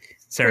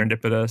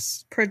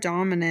 Serendipitous.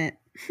 Predominant.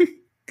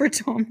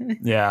 Predominant.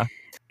 Yeah.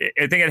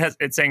 I think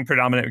it's saying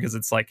predominant because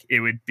it's like it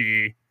would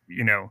be,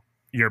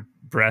 your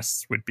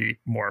breasts would be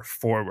more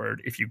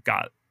forward if you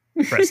got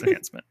breast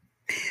enhancement.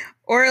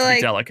 Or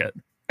like delicate.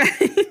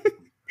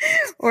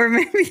 Or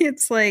maybe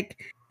it's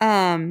like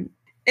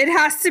it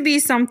has to be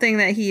something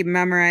that he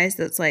memorized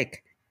that's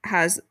like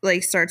has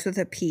like starts with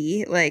a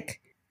P, like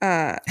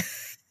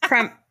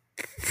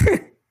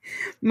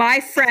my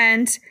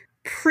friend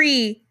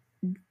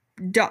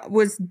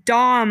was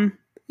Dom.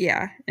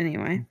 Yeah,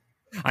 anyway.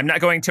 I'm not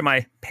going to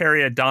my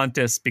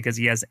periodontist because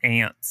he has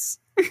ants.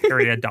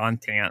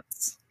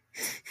 Periodontants.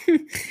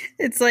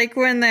 It's like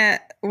when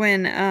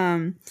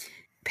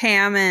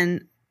Pam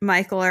and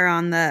Michael are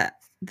on the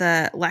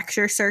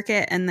lecture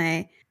circuit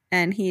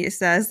and he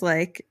says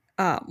like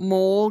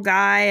mole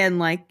guy and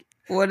like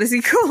what does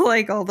he call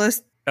like all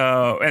those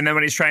Oh, and then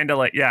when he's trying to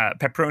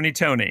pepperoni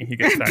Tony, he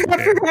gets that too.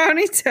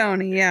 Pepperoni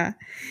Tony, yeah.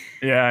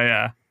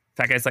 Yeah.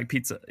 Fat guys like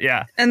pizza.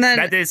 Yeah. And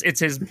then it's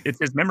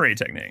his memory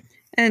technique.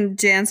 And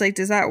Jan's like,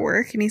 does that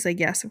work? And he's like,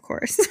 yes, of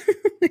course.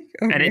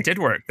 And it did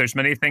work. There's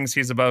many things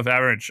he's above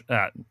average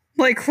at.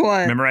 Like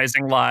what?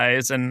 Memorizing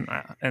lies and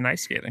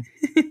ice skating.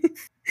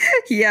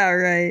 Yeah,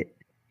 right.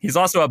 He's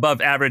also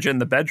above average in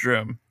the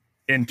bedroom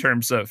in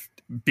terms of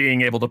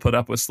being able to put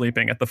up with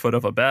sleeping at the foot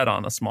of a bed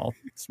on a small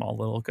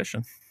little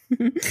cushion.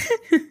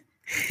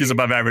 He's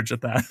above average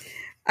at that.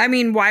 I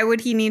mean, why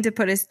would he need to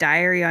put his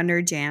diary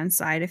under Jan's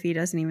side if he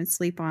doesn't even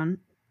sleep on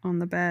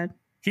the bed?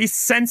 He's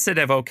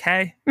sensitive,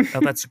 okay? Oh,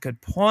 that's a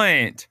good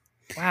point.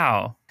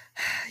 Wow.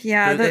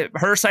 Yeah.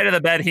 Her side of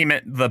the bed, he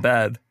meant the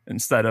bed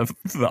instead of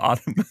the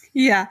ottoman.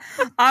 Yeah.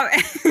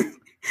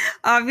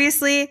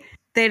 Obviously,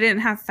 they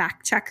didn't have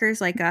fact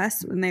checkers like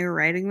us when they were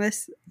writing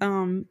this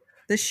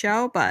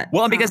show, but...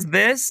 Well, because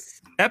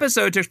this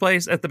episode took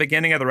place at the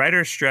beginning of the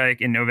writer's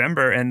strike in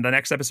November, and the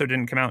next episode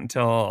didn't come out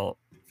until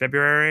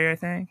February, I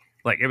think.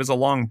 Like, it was a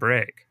long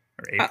break.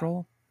 Or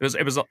April?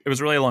 It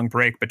was really a long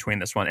break between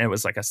this one. It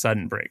was like a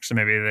sudden break, so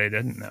maybe they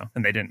didn't know,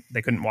 and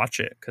they couldn't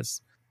watch it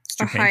because it's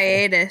too painful.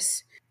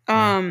 Hiatus.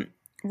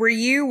 Were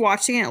you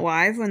watching it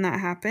live when that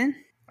happened?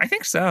 I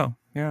think so.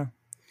 Yeah,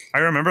 I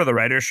remember the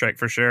writer's strike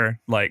for sure.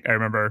 Like, I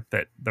remember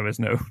that there was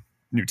no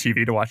new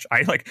TV to watch.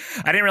 I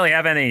didn't really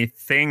have any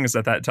things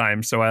at that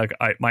time, so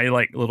my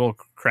little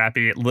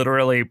crappy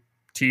literally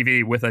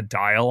TV with a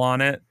dial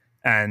on it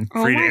and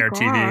free to air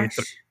TV.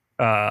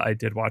 I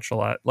did watch a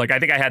lot. Like, I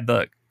think I had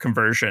the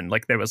conversion.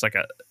 Like, there was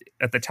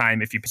at the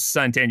time, if you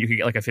sent in, you could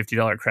get like a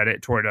 $50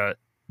 credit toward a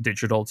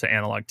digital to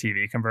analog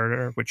TV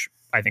converter, which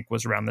I think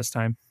was around this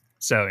time.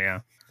 So,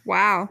 yeah.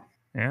 Wow.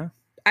 Yeah.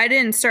 I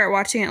didn't start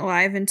watching it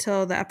live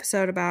until the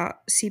episode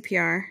about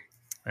CPR.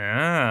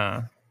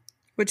 Ah.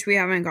 Which we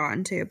haven't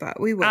gotten to, but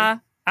we will.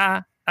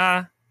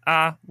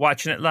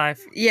 Watching it live.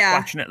 Yeah.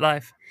 Watching it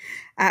live.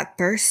 At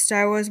first,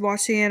 I was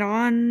watching it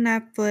on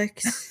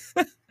Netflix.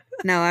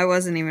 No, I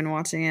wasn't even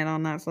watching it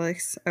on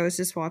Netflix. I was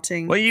just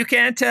watching... Well, you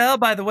can't tell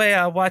by the way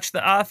I watch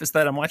The Office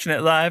that I'm watching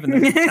it live and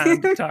there's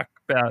time to talk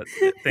about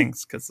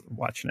things because I'm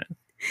watching it.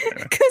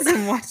 Because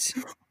I'm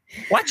watching...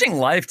 Watching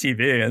live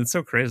TV, and it's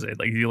so crazy.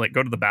 Like, you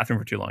go to the bathroom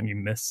for too long,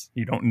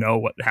 you don't know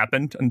what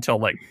happened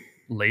until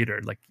later,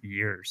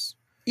 years.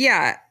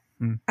 Yeah,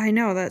 I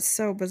know. That's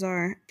so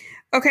bizarre.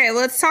 Okay,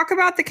 let's talk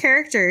about the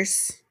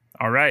characters.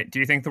 All right. Do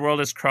you think the world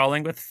is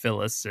crawling with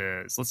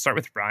Phyllis's? Let's start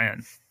with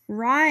Ryan.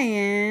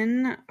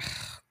 Ryan.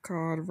 Oh,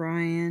 God,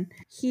 Ryan.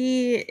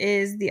 He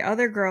is the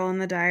other girl in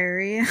the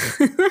diary.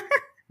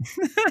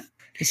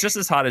 He's just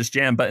as hot as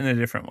Jan, but in a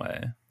different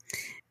way.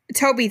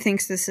 Toby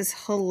thinks this is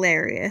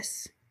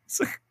hilarious. It's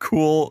a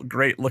cool,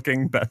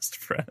 great-looking best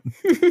friend.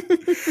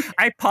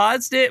 I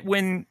paused it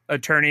when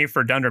attorney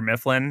for Dunder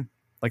Mifflin,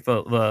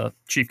 the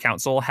chief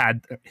counsel,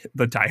 had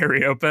the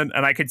diary open,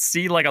 and I could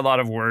see a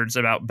lot of words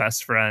about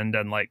best friend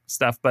and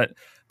stuff, but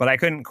I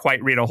couldn't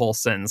quite read a whole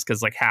sentence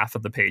because half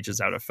of the page is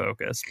out of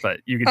focus. But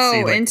you can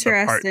see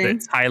the part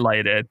that's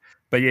highlighted.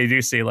 But you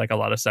do see a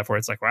lot of stuff where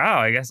it's wow,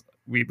 I guess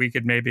we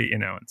could maybe,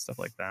 and stuff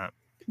like that.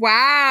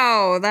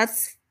 Wow,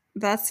 that's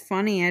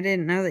funny. I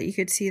didn't know that you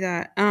could see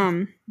that.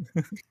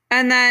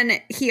 And then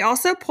he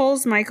also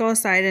pulls Michael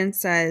aside and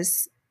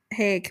says,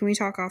 hey, can we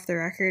talk off the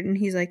record? And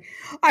he's like,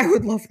 I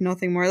would love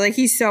nothing more.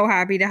 He's so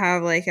happy to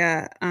have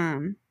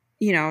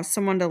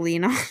someone to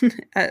lean on.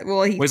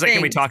 He's like,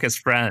 can we talk as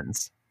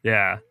friends?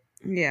 Yeah.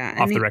 Yeah.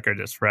 Off the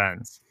record as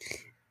friends.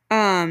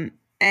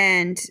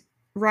 And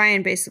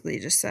Ryan basically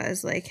just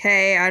says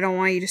hey, I don't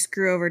want you to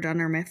screw over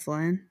Dunder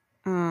Mifflin.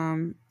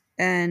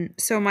 And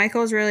so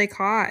Michael's really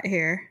caught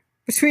here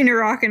between a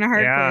rock and a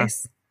hard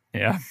place.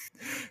 Yeah.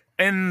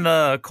 In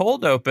the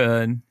cold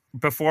open,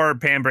 before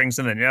Pam brings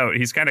in the note,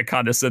 he's kind of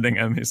condescending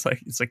him. He's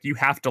like, you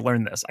have to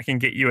learn this. I can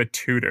get you a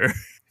tutor.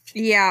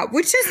 Yeah,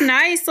 which is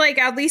nice.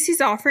 At least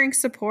he's offering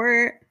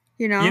support,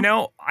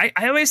 I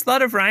always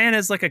thought of Ryan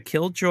as a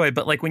killjoy,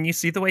 but when you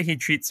see the way he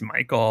treats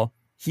Michael,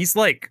 he's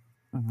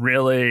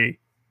really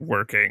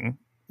working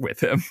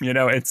with him.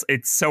 It's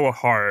so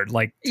hard,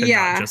 not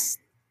just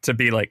to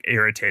be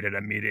irritated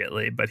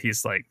immediately, but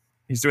he's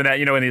doing that,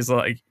 and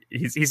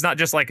he's not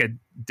just a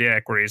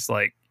dick where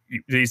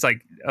he's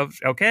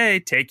okay,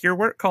 take your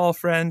work call,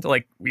 friend.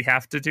 We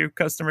have to do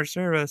customer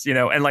service,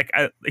 and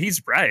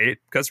he's right.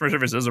 Customer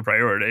service is a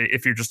priority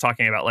if you're just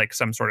talking about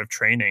some sort of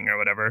training or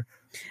whatever.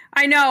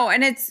 I know.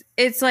 And it's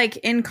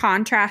in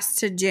contrast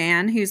to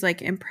Jan, who's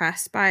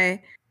impressed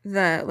by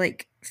the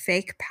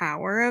fake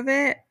power of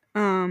it.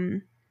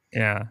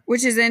 Yeah.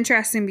 Which is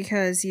interesting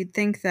because you'd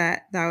think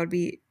that would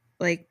be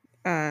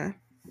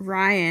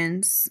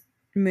Ryan's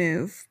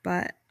move,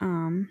 but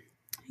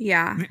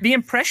yeah. The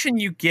impression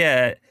you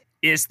get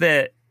is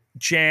that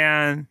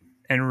Jan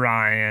and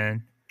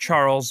Ryan,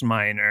 Charles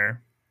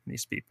Minor,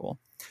 these people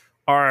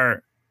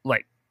are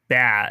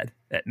bad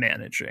at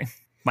managing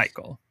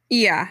Michael.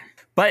 Yeah.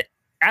 But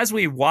as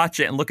we watch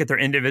it and look at their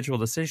individual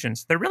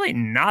decisions, they're really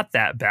not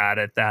that bad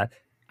at that.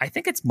 I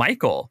think it's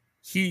Michael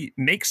he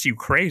makes you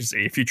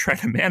crazy if you try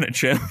to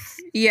manage him.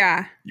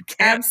 Yeah, You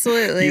can't.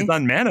 absolutely. He's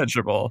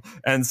unmanageable.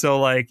 And so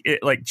like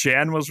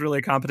Jan was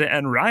really competent,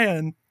 and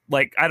Ryan,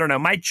 like, I don't know,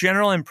 my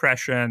general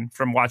impression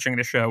from watching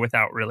the show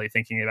without really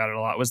thinking about it a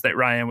lot was that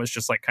Ryan was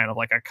just like kind of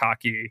like a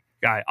cocky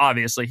guy.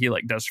 Obviously he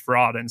like does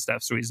fraud and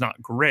stuff, so he's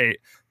not great,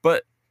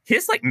 but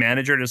his like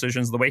manager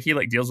decisions, the way he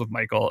like deals with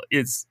Michael,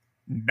 is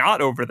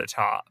not over the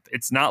top.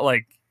 It's not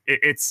like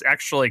it's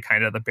actually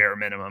kind of the bare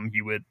minimum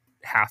you would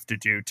have to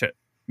do to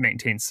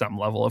maintain some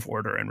level of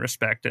order and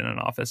respect in an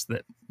office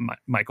that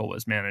Michael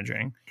was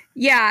managing.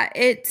 Yeah,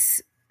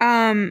 it's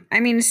I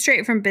mean,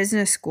 straight from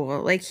business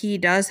school. Like, he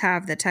does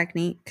have the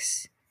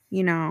techniques,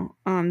 the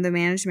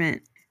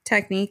management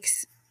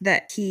techniques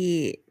that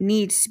he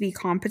needs to be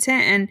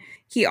competent, and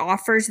he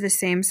offers the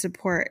same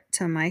support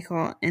to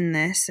Michael in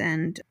this,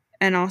 and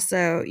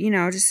also,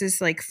 just is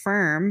like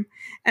firm.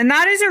 And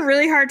that is a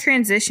really hard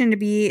transition to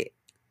be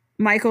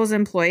Michael's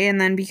employee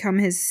and then become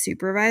his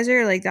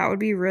supervisor. Like, that would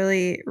be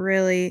really,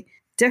 really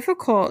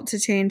difficult to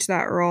change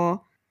that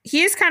role.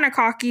 He is kind of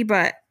cocky,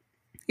 but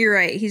you're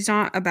right. He's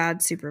not a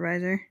bad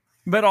supervisor.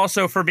 But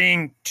also for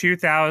being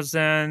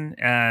 2007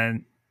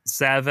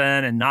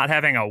 and not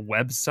having a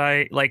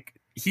website, like,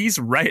 he's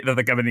right that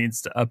the company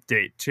needs to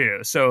update too.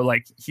 So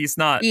like, he's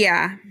not, he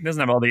doesn't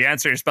have all the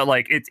answers, but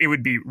like it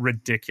would be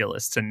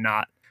ridiculous to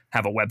not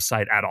have a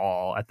website at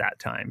all at that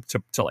time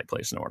to like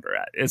place an order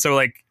at. And so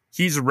like,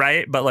 he's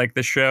right, but like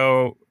the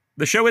show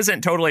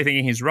isn't totally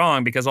thinking he's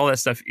wrong, because all that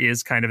stuff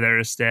is kind of there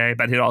to stay,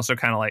 but it also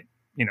kind of like,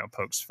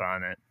 pokes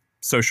fun at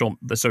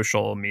the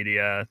social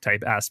media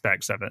type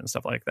aspects of it and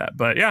stuff like that.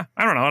 But yeah,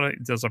 I don't know.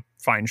 It does a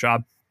fine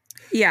job.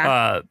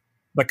 Yeah.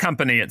 The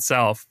company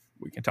itself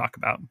we can talk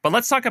about, but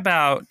let's talk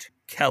about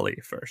Kelly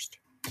first.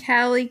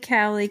 Kelly.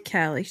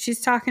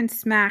 She's talking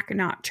smack,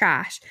 not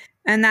trash.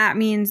 And that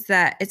means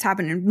that it's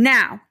happening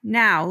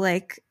now.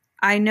 Like,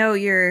 I know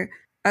you're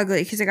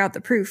ugly because I got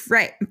the proof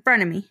right in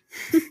front of me.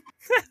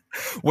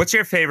 What's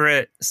your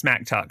favorite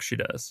smack talk she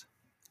does?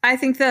 I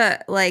think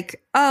the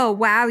like, oh,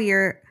 wow,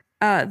 you're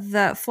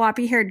the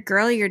floppy haired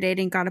girl you're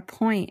dating got a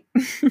point.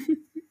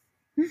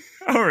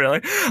 Oh, really?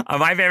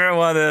 My favorite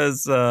one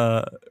is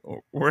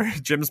we're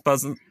Jim's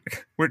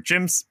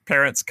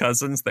parents'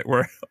 cousins that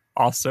were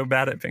also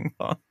bad at ping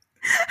pong.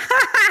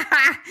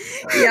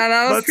 Yeah,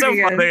 that was That's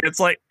pretty so good. funny. It's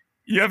like,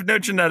 you have no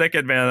genetic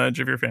advantage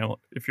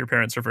if your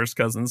parents are first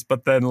cousins,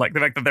 but then like the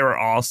fact that they were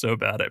also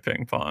bad at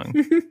ping pong,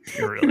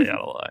 you're really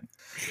out of line.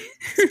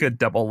 It's a good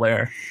double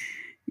layer.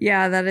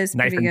 Yeah, that is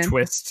knife pretty and good.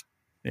 twist.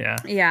 Yeah.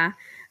 Yeah.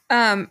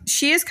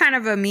 She is kind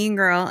of a mean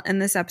girl in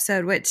this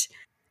episode, which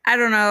I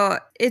don't know.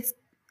 It's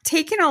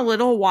taken a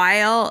little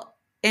while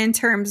in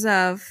terms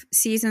of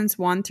seasons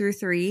 1 through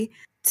 3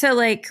 to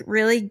like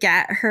really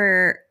get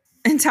her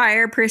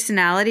entire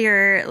personality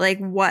or like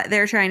what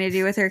they're trying to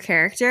do with her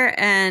character.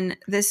 And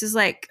this is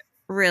like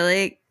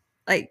really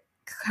like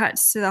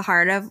cuts to the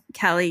heart of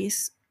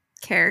Kelly's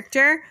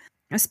character,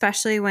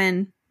 especially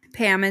when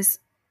Pam is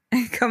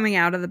coming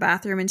out of the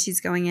bathroom and she's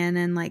going in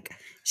and like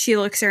she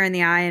looks her in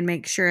the eye and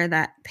makes sure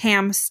that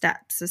Pam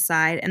steps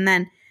aside. And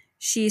then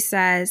she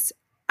says,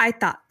 I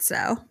thought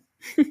so.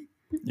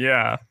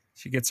 Yeah.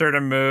 She gets her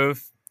to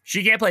move.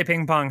 She can't play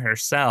ping pong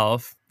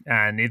herself,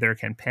 and neither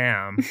can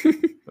Pam.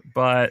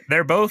 But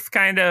they're both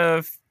kind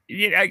of,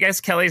 I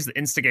guess Kelly's the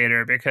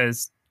instigator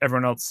because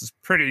everyone else is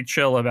pretty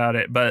chill about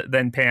it. But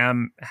then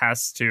Pam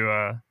has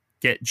to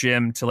get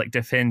Jim to like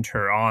defend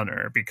her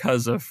honor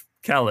because of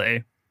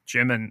Kelly.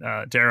 Jim and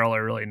Daryl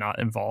are really not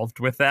involved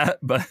with that,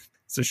 but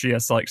so she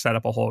has to like set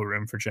up a whole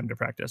room for Jim to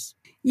practice.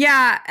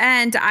 Yeah,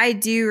 and I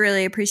do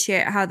really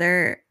appreciate how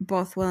they're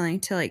both willing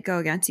to like go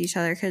against each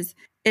other, because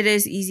it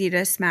is easy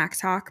to smack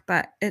talk,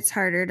 but it's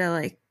harder to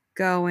like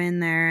go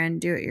in there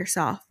and do it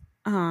yourself.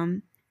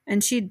 And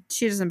she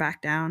doesn't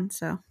back down,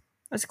 so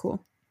that's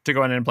cool. To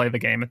go in and play the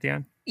game at the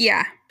end?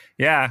 Yeah.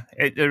 Yeah,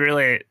 it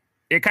really,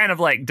 it kind of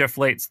like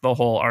deflates the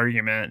whole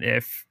argument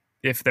if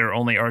they're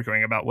only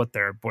arguing about what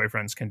their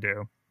boyfriends can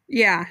do.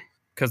 Yeah.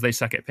 Because they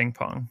suck at ping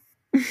pong.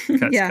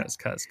 Cuz.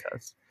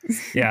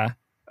 Yeah.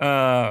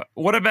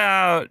 What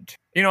about,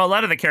 a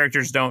lot of the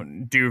characters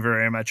don't do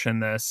very much in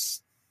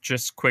this.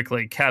 Just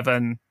quickly,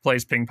 Kevin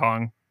plays ping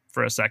pong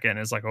for a second,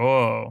 is like,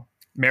 oh,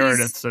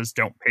 Meredith says,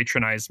 don't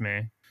patronize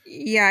me.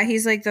 Yeah,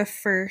 he's like the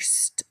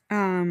first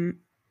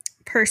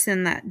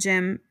person that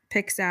Jim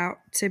picks out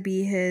to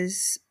be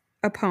his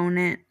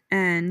opponent,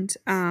 and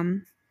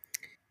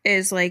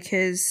is like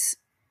his,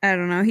 I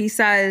don't know, he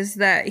says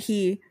that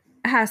he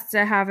has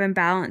to have him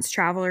balance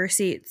travel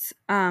receipts,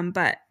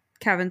 but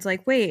Kevin's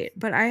like, wait,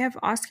 but I have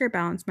Oscar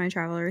balance my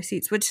travel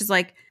receipts, which is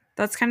like,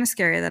 that's kind of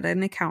scary that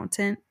an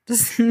accountant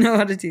doesn't know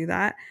how to do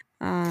that.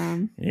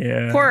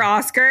 Yeah, poor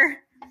Oscar.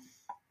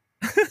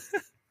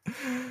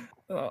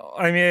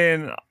 I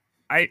mean,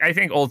 I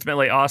think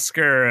ultimately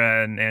Oscar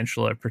and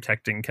Angela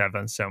protecting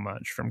Kevin so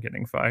much from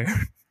getting fired.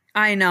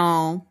 I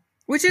know,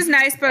 which is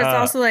nice, but it's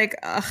also like,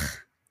 ugh,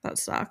 that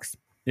sucks.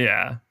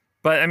 Yeah,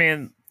 but I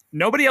mean,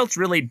 nobody else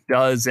really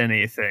does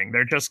anything.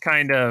 They're just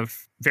kind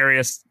of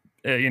various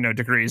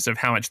degrees of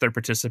how much they're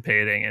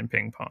participating in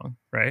ping pong,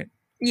 right?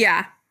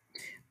 Yeah.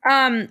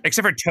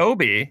 Except for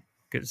Toby,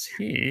 because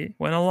he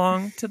went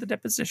along to the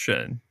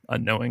deposition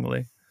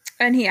unknowingly.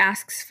 And he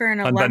asks for an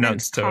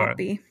 11th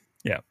copy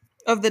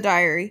of the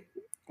diary,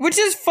 which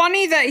is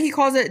funny that he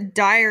calls it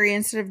diary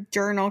instead of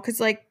journal, because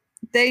like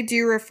they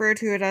do refer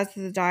to it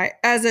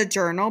as a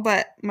journal.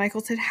 But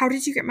Michael said, "How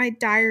did you get my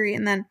diary?"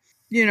 And then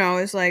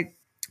it's like,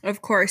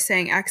 of course,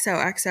 saying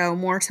XOXO,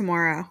 more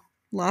tomorrow,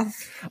 love.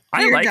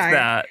 I like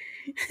that.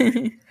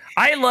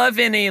 I love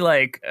any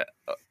like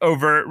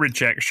overt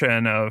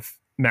rejection of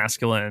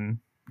masculine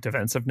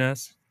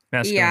defensiveness,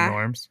 masculine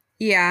norms.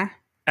 Yeah.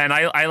 And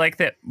I like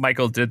that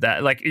Michael did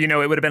that. Like, it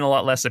would have been a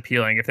lot less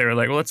appealing if they were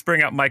like, well, let's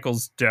bring out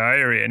Michael's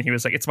diary. And he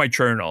was like, it's my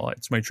journal.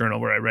 It's my journal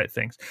where I write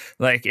things.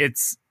 Like,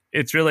 it's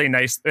really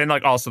nice. And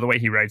like also the way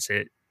he writes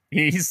it,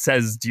 he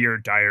says dear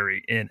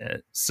diary in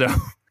it. So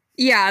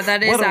yeah,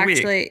 that is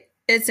actually,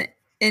 it's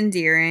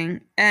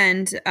endearing.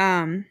 And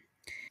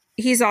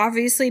he's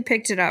obviously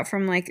picked it up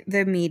from like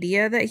the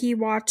media that he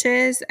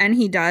watches. And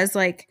he does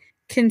like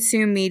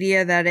consume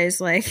media that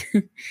is like,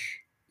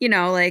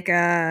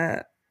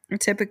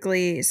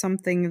 typically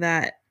something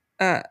that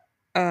a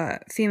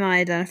female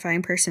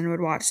identifying person would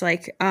watch,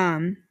 like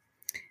The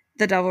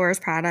Devil Wears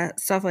Prada,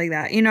 stuff like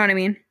that. You know what I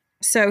mean?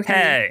 So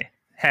hey,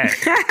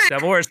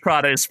 Devil Wears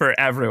Prada is for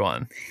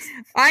everyone.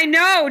 I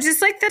know,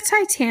 just like the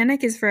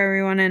Titanic is for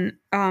everyone.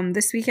 And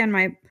this weekend,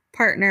 my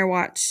partner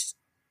watched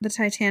the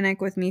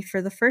Titanic with me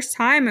for the first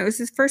time. It was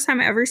his first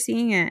time ever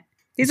seeing it.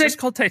 It's just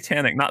called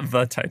Titanic, not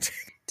the Titanic.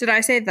 Did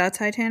I say the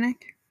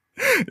Titanic?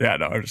 Yeah,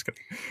 no, I'm just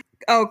kidding.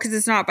 Oh, because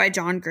it's not by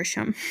John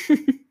Grisham.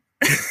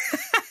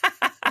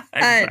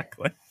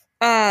 Exactly.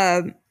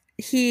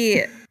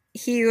 He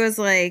was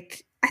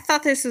like, I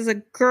thought this was a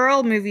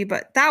girl movie,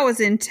 but that was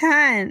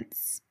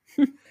intense.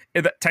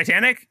 The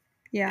Titanic,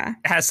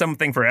 has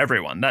something for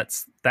everyone.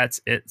 That's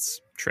its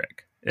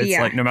trick. It's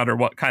like no matter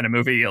what kind of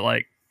movie you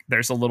like,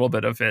 there's a little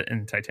bit of it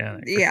in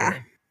Titanic. Yeah,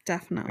 sure.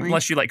 Definitely.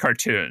 Unless you like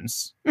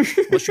cartoons.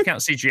 Unless you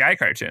count CGI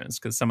cartoons,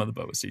 because some of the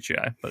boat was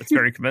CGI, but it's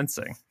very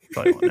convincing.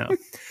 Probably won't know.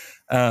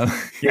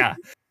 Yeah.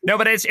 No,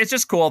 but it's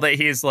just cool that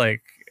he's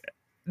like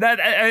that.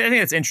 I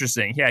think it's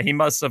interesting. Yeah, he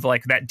must have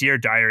like that Dear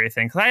Diary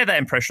thing. Because I had that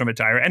impression of a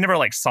diary. I never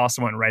like saw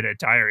someone write a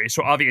diary.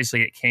 So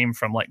obviously it came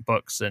from like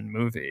books and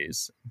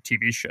movies,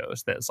 TV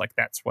shows. That's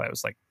why I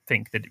was like,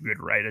 think that you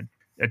would write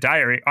a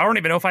diary. I don't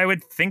even know if I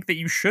would think that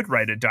you should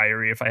write a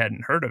diary if I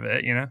hadn't heard of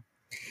it,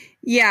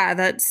 Yeah,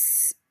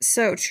 that's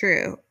so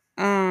true.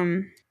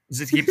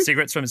 Does it keep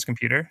secrets from his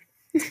computer?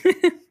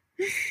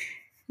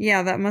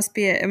 Yeah, that must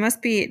be it. It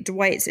must be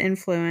Dwight's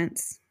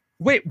influence.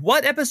 Wait,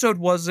 what episode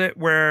was it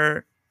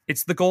where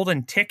it's the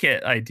golden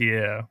ticket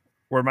idea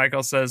where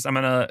Michael says, I'm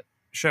going to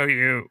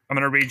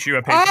read you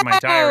a page of my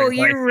diary. Oh,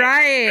 you're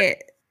right.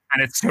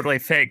 And it's totally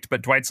faked,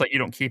 but Dwight's like, you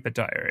don't keep a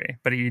diary.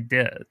 But he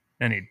did.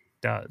 And he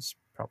does,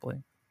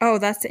 probably. Oh,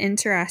 that's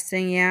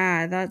interesting.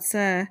 Yeah, that's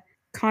a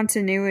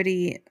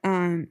continuity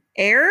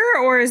error,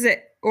 or is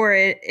it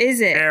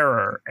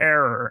error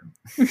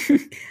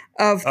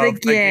of the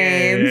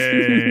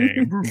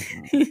game.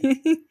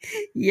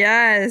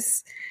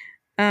 Yes.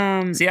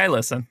 See, I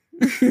listen.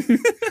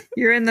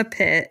 You're in the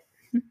pit.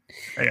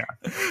 Yeah.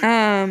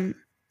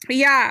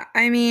 Yeah,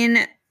 I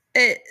mean,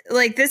 it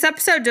like this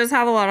episode does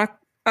have a lot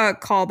of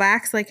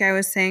callbacks, like I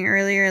was saying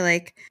earlier.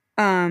 Like,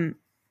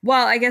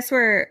 well, I guess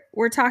we're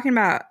talking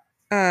about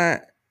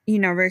you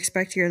never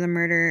expect you're the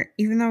murderer,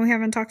 even though we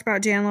haven't talked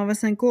about Jan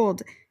Lovison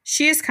Gould.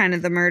 She is kind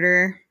of the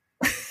murderer.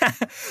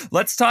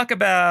 Let's talk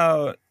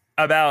about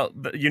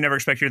you never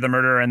expect you're the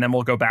murderer, and then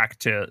we'll go back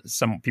to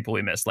some people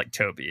we missed, like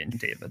Toby and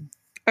David.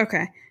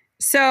 Okay.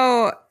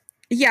 So,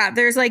 yeah,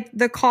 there's like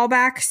the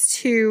callbacks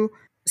to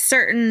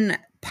certain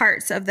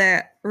parts of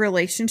the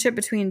relationship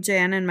between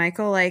Jan and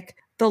Michael, like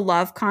the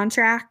love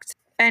contract.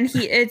 And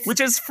it's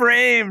which is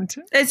framed.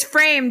 It's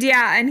framed,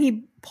 yeah. And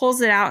he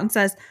pulls it out and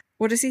says,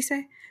 what does he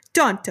say?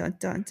 Dun, dun,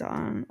 dun,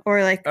 dun.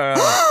 Or like,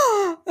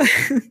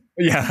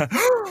 yeah.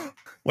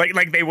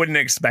 Like they wouldn't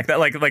expect that.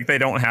 Like they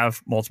don't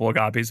have multiple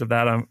copies of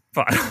that on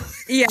file.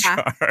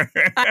 Yeah,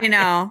 I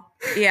know.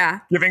 Yeah,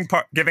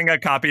 giving a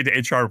copy to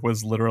HR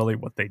was literally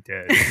what they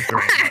did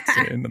during that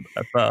scene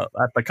at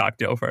the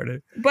cocktail party.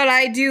 But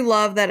I do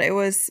love that it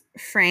was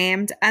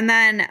framed, and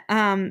then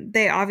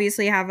they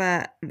obviously have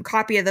a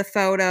copy of the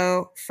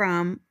photo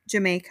from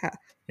Jamaica.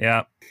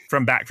 Yeah,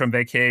 back from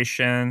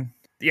vacation.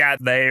 Yeah,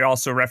 they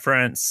also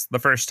reference the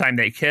first time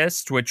they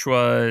kissed, which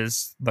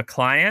was the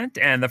client,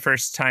 and the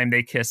first time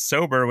they kissed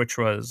sober, which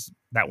was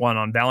that one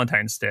on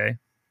Valentine's Day. I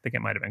think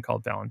it might have been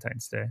called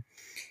Valentine's Day.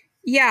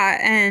 Yeah,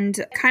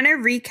 and kind of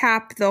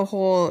recap the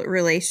whole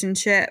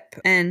relationship,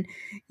 and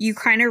you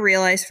kind of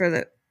realize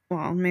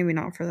maybe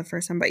not for the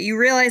first time, but you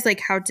realize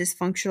like how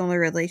dysfunctional the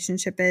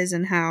relationship is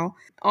and how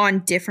on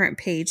different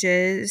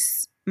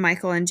pages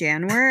Michael and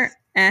Jan were,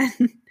 and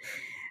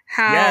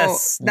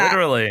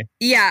literally.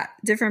 Yeah,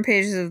 different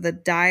pages of the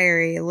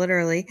diary,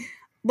 literally.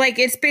 Like,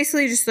 it's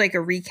basically just like a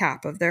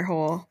recap of their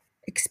whole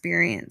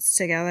experience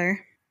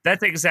together.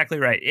 That's exactly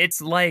right. It's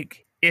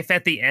like if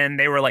at the end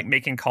they were like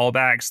making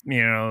callbacks,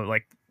 you know,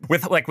 like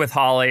with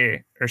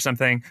Holly or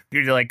something,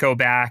 you like go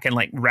back and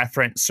like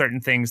reference certain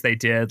things they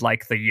did,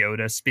 like the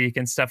Yoda speak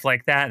and stuff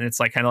like that. And it's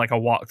like kind of like a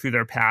walk through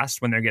their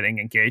past when they're getting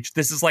engaged.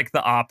 This is like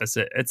the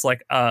opposite. It's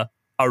like a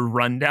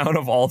rundown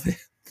of all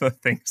the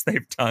things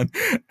they've done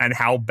and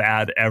how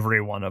bad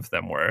every one of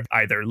them were,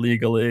 either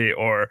legally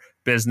or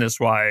business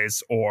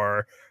wise,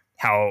 or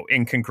how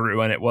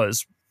incongruent it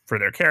was for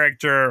their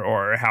character,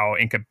 or how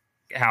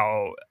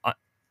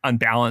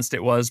unbalanced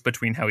it was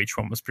between how each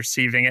one was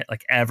perceiving it.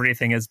 Like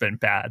everything has been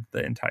bad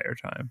the entire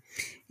time.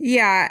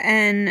 Yeah,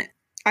 and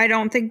I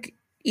don't think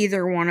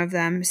either one of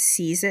them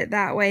sees it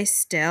that way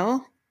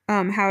still,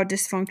 how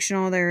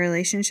dysfunctional their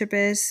relationship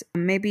is.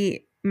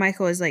 Maybe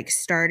Michael is like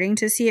starting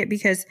to see it,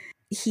 because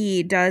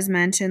he does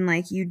mention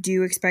like, you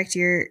do expect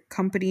your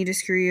company to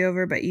screw you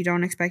over, but you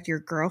don't expect your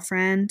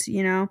girlfriend,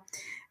 you know?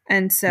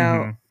 And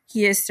so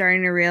he is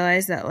starting to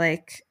realize that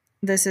like,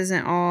 this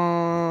isn't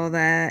all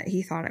that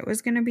he thought it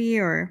was going to be,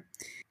 or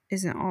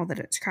isn't all that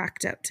it's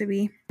cracked up to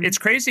be. It's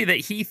crazy that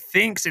he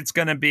thinks it's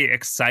going to be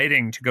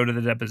exciting to go to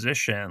the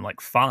deposition,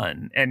 like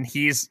fun. And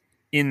he's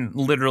in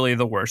literally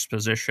the worst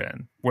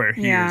position, where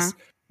he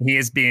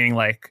is being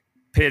like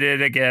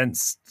pitted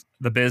against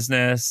the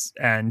business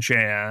and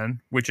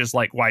Jan, which is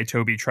like why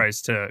Toby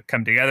tries to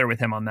come together with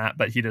him on that,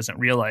 but he doesn't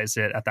realize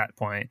it at that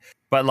point.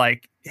 But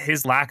like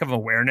his lack of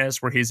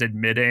awareness, where he's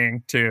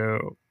admitting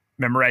to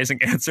memorizing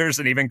answers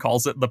and even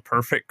calls it the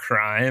perfect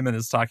crime and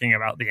is talking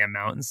about the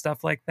amount and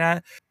stuff like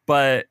that.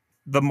 But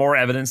the more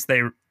evidence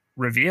they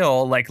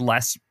reveal, like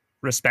less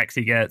respect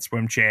he gets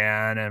from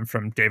Jan and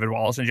from David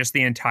Wallace, and just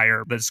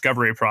the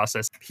discovery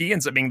process. He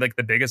ends up being like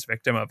the biggest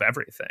victim of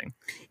everything.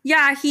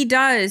 Yeah, he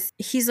does.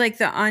 He's like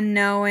the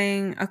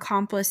unknowing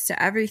accomplice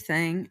to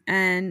everything.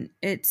 And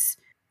it's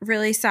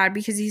really sad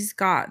because he's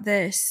got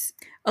this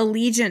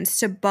allegiance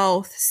to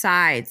both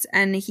sides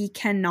and he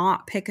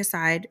cannot pick a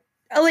side.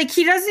 Like,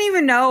 he doesn't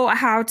even know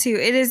how to.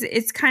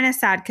 It's kind of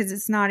sad because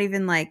it's not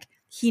even like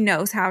he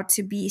knows how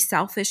to be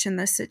selfish in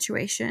this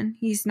situation.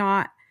 He's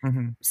not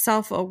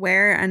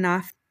self-aware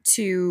enough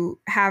to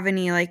have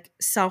any like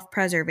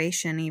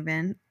self-preservation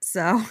even.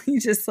 So he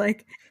just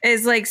like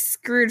is like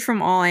screwed from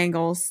all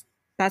angles.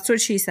 That's what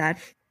she said.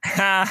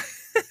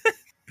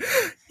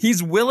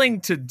 He's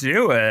willing to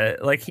do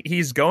it. Like,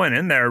 he's going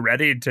in there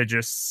ready to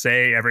just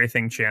say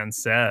everything Chan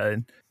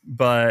said.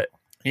 But,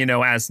 you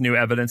know, as new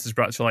evidence is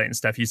brought to light and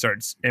stuff, he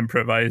starts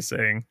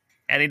improvising.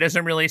 And he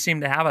doesn't really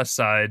seem to have a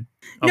side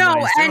of what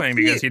he's doing,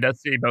 because he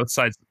does see both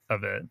sides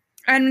of it.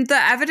 And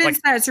the evidence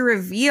that's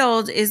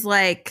revealed is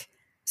like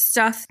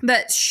stuff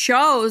that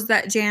shows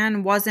that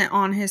Jan wasn't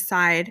on his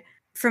side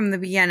from the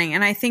beginning.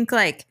 And I think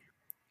like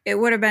it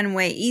would have been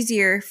way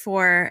easier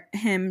for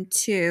him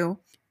to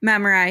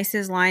memorize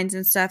his lines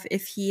and stuff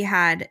if he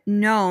had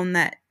known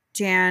that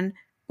Jan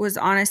was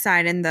on his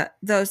side and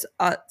those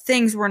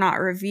things were not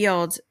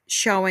revealed,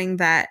 showing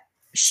that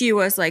she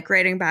was like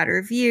writing bad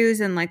reviews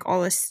and like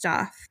all this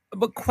stuff.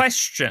 But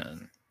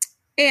question.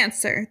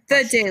 Answer.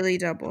 The Daily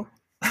Double.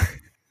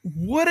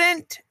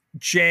 Wouldn't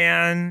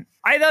Jan...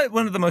 I thought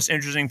one of the most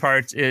interesting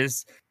parts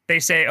is they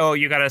say, oh,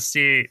 you got to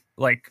see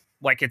like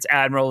it's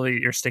admirable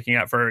you're sticking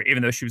up for her,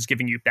 even though she was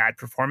giving you bad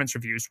performance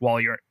reviews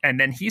while you're... And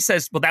then he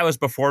says, well, that was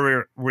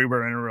before we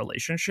were in a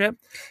relationship.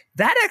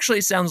 That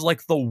actually sounds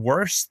like the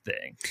worst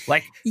thing.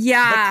 Like, the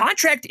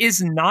contract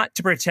is not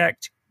to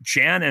protect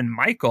Jan and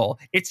Michael.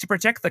 It's to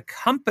protect the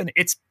company.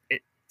 It's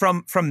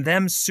from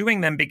them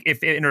suing them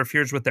if it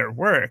interferes with their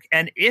work.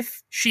 And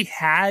if she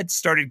had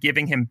started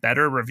giving him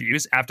better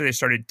reviews after they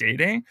started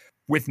dating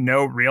with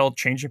no real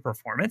change in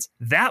performance,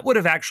 that would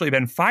have actually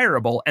been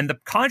fireable, and the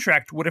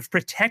contract would have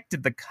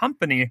protected the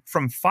company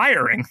from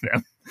firing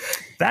them.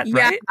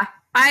 Right?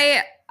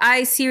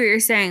 I see what you're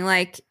saying.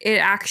 Like, it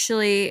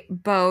actually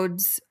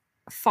bodes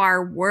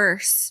far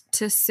worse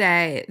to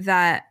say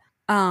that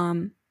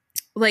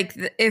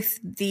if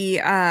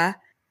the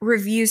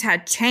reviews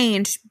had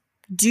changed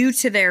due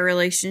to their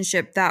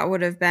relationship, that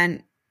would have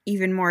been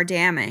even more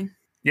damning.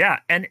 Yeah,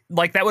 and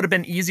like that would have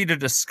been easy to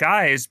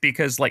disguise,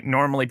 because like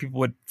normally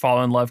people would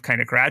fall in love kind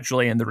of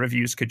gradually and the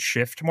reviews could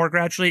shift more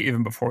gradually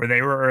even before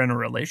they were in a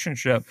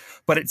relationship.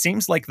 But it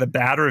seems like the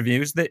bad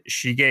reviews that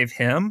she gave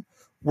him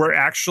were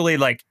actually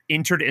like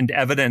entered into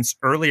evidence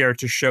earlier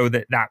to show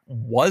that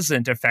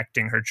wasn't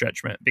affecting her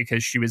judgment,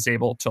 because she was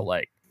able to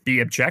like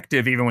be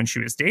objective even when she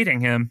was dating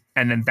him.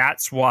 And then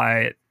that's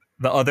why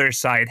the other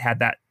side had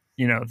that,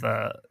 you know,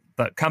 the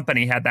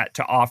company had that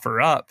to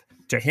offer up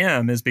to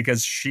him, is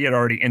because she had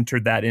already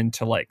entered that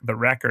into like the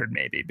record,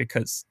 maybe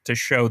because to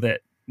show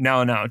that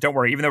no, don't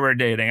worry, even though we're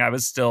dating, I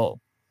was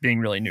still being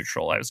really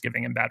neutral. I was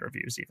giving him bad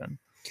reviews even.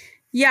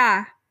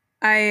 Yeah,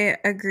 I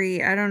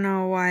agree. I don't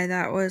know why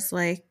that was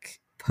like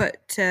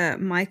put to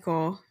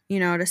Michael, you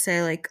know, to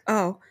say like,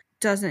 oh,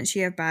 doesn't she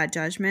have bad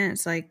judgment?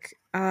 It's like,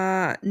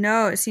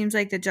 no, it seems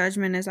like the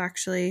judgment is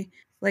actually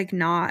like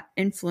not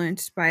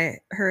influenced by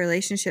her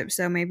relationship.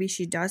 So maybe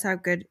she does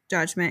have good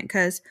judgment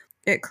because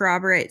it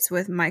corroborates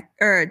with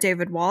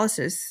David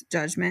Wallace's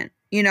judgment,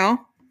 you know?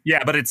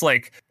 Yeah, but it's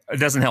like it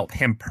doesn't help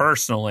him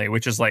personally,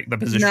 which is like the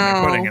position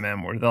they're putting him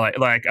in, where they're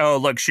like, oh,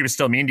 look, she was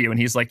still mean to you. And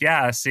he's like,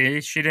 yeah, see,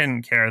 she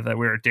didn't care that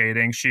we were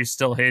dating. She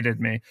still hated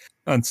me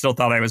and still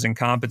thought I was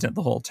incompetent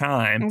the whole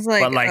time.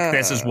 But like,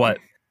 this is what,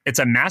 it's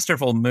a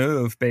masterful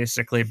move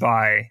basically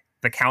by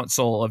the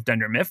Council of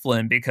Dunder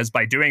Mifflin, because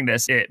by doing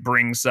this, it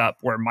brings up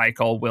where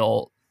Michael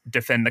will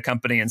defend the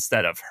company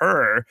instead of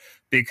her,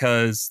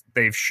 because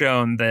they've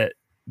shown that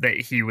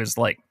he was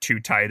like too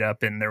tied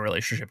up in their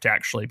relationship to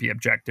actually be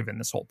objective in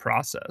this whole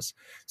process.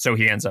 So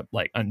he ends up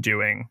like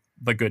undoing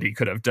the good he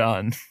could have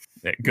done.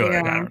 Good,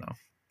 I don't know.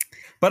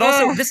 But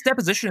also, this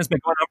deposition has been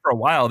going on for a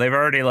while. They've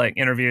already like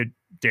interviewed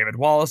David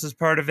Wallace as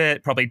part of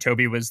it. Probably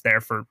Toby was there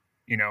for,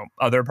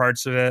 other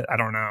parts of it. I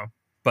don't know.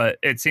 But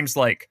it seems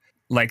like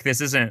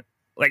this isn't,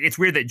 like, it's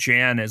weird that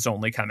Jan is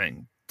only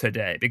coming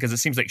today, because it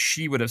seems like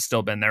she would have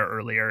still been there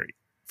earlier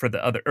for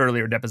the other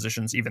earlier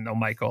depositions, even though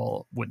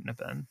Michael wouldn't have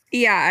been.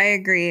 Yeah, I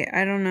agree.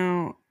 I don't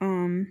know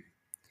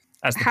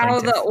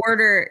how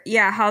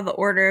the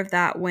order of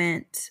that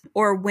went,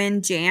 or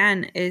when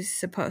Jan is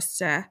supposed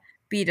to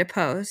be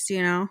deposed,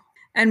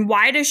 And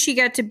why does she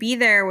get to be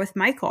there with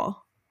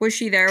Michael? Was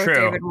she there with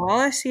David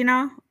Wallace,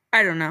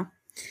 I don't know.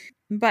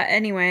 But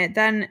anyway,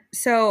 then,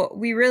 so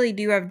we really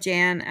do have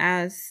Jan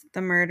as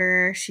the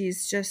murderer.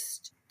 She's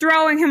just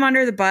throwing him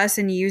under the bus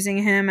and using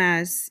him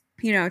as,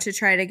 to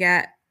try to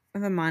get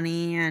the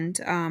money, and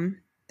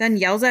then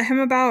yells at him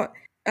about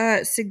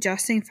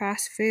suggesting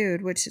fast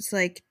food, which is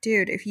like,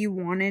 dude, if you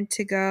wanted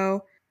to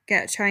go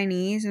get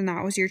Chinese and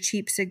that was your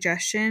cheap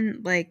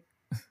suggestion, like,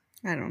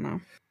 I don't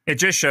know. It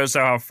just shows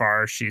how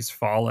far she's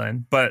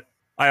fallen. But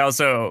I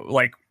also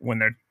like when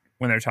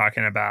they're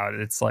talking about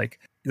it, it's like,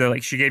 they're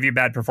like, she gave you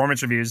bad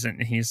performance reviews,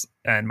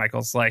 and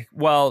Michael's like,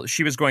 well,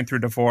 she was going through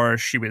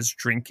divorce, she was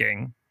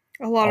drinking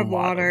a lot of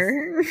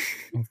water,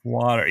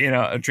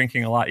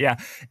 drinking a lot, yeah.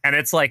 And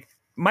it's like,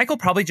 Michael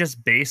probably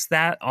just based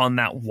that on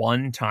that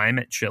one time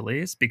at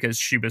Chili's, because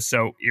she was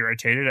so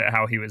irritated at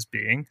how he was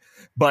being.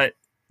 But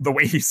the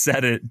way he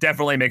said it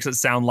definitely makes it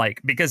sound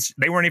like, because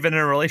they weren't even in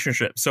a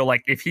relationship. So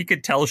like, if he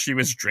could tell she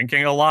was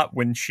drinking a lot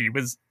when she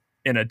was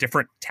in a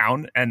different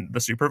town and the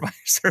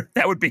supervisor,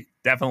 that would be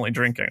definitely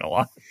drinking a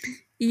lot.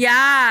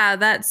 Yeah,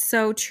 that's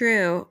so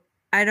true.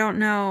 I don't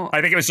know.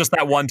 I think it was just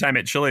that one time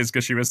at Chili's,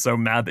 because she was so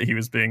mad that he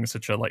was being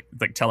such a like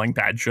telling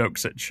bad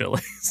jokes at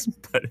Chili's.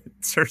 But it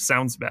sure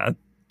sounds bad.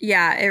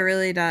 Yeah, it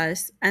really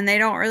does. And they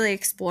don't really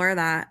explore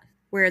that,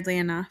 weirdly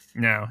enough.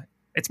 No,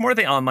 it's more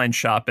the online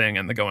shopping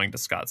and the going to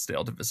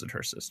Scottsdale to visit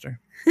her sister.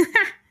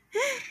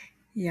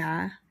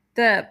 Yeah.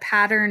 The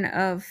pattern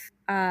of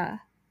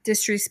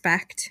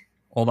disrespect.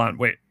 Hold on,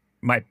 wait.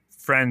 My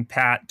friend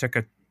Pat took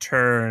a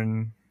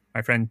turn.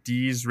 My friend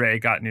Dee's Ray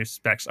got new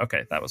specs.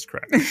 Okay, that was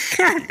correct.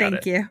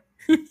 Thank you.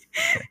 Okay.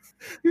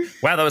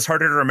 Wow, that was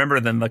harder to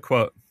remember than the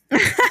quote.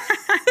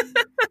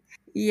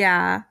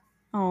 Yeah.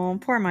 Oh,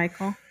 poor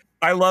Michael.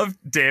 I love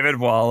David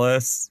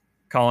Wallace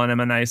calling him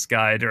a nice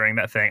guy during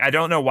that thing. I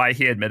don't know why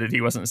he admitted he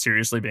wasn't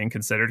seriously being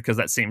considered, because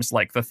that seems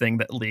like the thing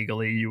that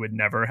legally you would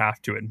never have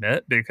to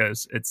admit,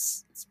 because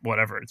it's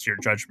whatever, it's your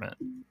judgment.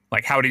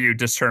 Like, how do you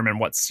determine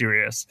what's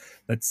serious?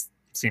 That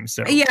seems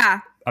so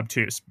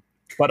obtuse.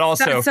 But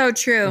also, that's so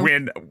true.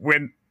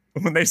 When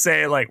they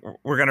say, like,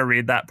 we're going to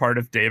read that part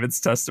of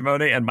David's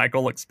testimony, and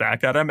Michael looks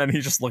back at him and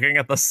he's just looking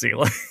at the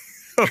ceiling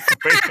of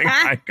waving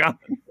icon.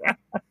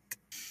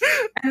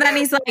 And then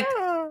he's like,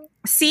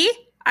 see,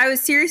 I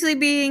was seriously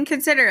being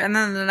considered. And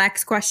then the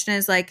next question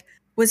is like,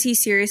 was he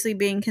seriously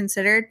being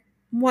considered?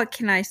 What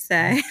can I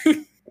say?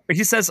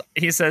 He says,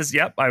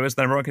 yep, I was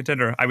the number one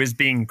contender. I was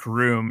being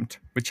groomed,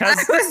 which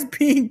has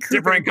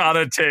different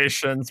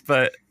connotations,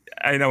 but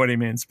I know what he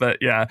means. But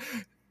yeah,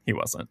 he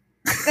wasn't.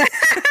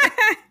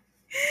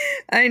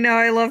 I know.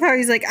 I love how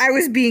he's like, I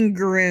was being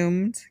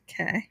groomed.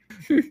 Okay.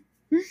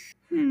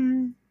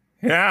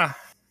 Yeah.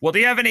 Well, do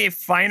you have any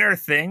finer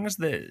things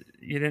that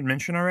you didn't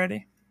mention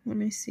already? Let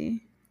me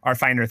see. Our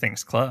Finer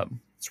Things Club.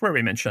 It's where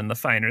we mention the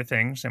finer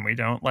things, and we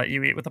don't let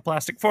you eat with a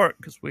plastic fork,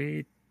 because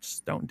we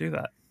just don't do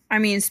that. I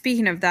mean,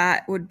 speaking of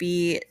that, would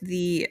be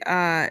the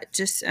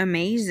just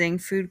amazing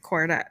food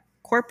court at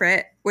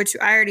Corporate, which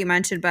I already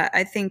mentioned, but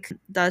I think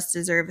does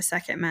deserve a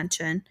second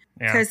mention.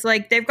 Because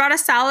like they've got a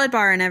salad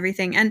bar and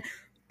everything. And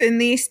in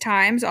these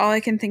times, all I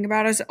can think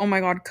about is, oh my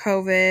God,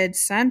 COVID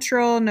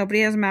central.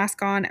 Nobody has a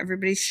mask on.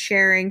 Everybody's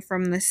sharing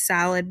from the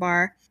salad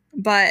bar.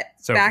 But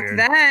so back weird.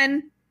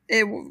 Then,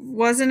 it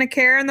wasn't a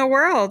care in the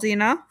world,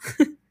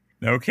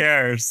 No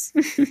cares.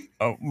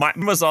 Oh,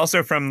 mine was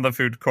also from the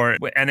food court.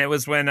 And it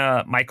was when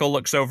Michael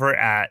looks over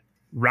at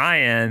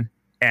Ryan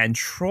and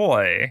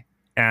Troy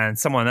and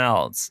someone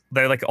else.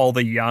 They're like all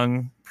the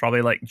young,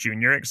 probably like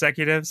junior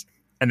executives.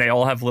 And they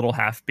all have little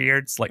half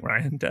beards like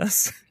Ryan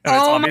does. And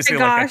it's obviously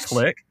like a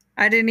clique.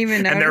 I didn't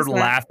even know. And they're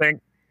laughing.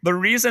 The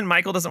reason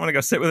Michael doesn't want to go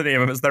sit with any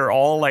of them is they're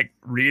all like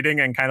reading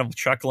and kind of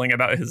chuckling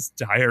about his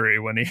diary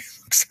when he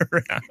looks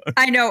around.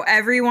 I know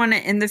everyone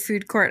in the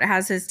food court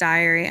has his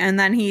diary. And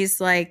then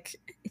he's like,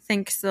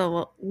 thinks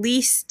the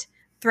least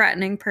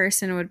threatening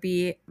person would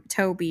be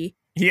Toby.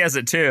 He has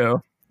it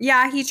too.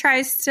 Yeah, he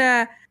tries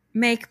to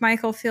make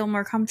Michael feel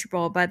more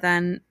comfortable, but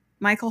then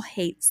Michael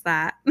hates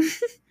that.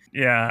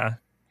 Yeah,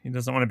 he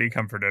doesn't want to be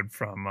comforted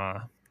from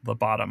the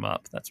bottom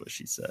up. That's what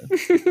she said.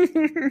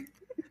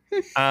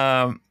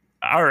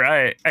 All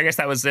right. I guess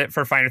that was it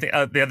for finer things.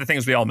 The other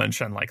things we all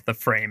mentioned, like the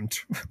framed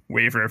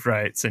waiver of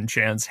rights and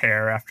Chan's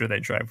hair after they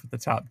drive with the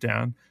top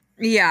down.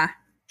 Yeah.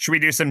 Should we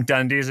do some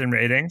Dundies and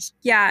ratings?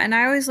 Yeah, and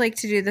I always like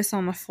to do this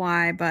on the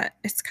fly, but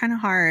it's kind of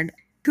hard.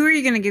 Who are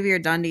you going to give your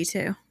Dundie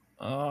to?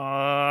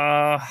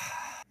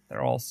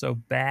 They're all so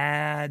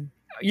bad.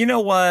 You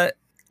know what?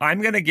 I'm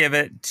going to give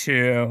it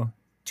to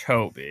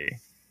Toby.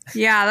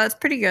 Yeah, that's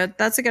pretty good.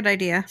 That's a good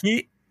idea.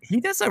 He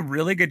does a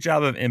really good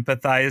job of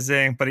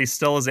empathizing, but he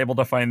still is able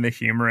to find the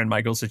humor in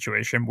Michael's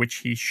situation, which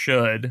he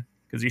should,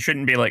 because he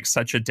shouldn't be like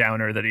such a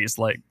downer that he's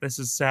like, this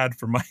is sad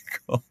for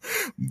Michael.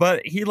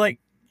 But he like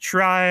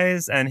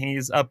tries, and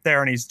he's up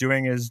there and he's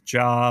doing his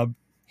job.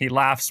 He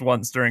laughs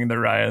once during the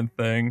Ryan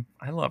thing.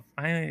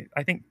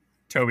 I think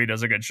Toby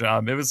does a good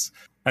job.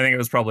 I think it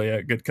was probably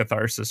a good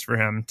catharsis for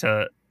him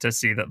to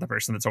see that the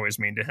person that's always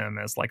mean to him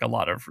has like a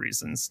lot of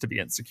reasons to be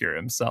insecure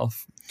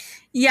himself.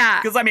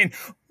 Yeah. Because I mean,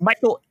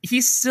 Michael,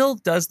 he still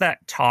does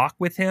that talk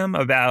with him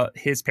about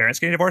his parents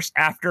getting divorced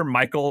after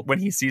Michael, when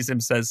he sees him,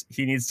 says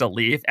he needs to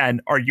leave.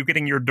 And are you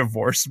getting your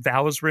divorce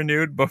vows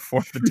renewed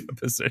before the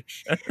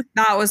deposition?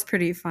 That was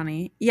pretty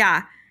funny.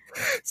 Yeah.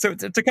 So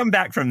to come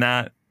back from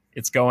that,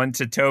 it's going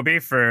to Toby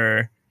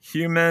for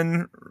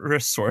human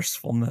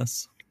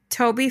resourcefulness.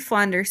 Toby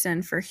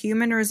Flenderson for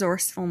human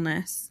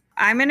resourcefulness.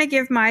 I'm going to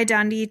give my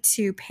Dundie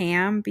to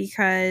Pam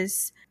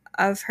because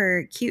of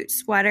her cute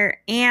sweater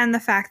and the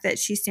fact that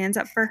she stands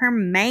up for her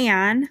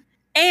man,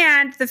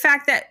 and the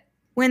fact that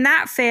when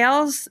that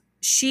fails,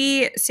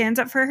 she stands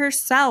up for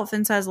herself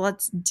and says,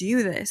 let's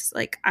do this.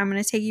 Like, I'm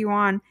going to take you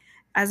on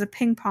as a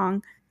ping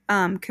pong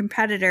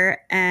competitor.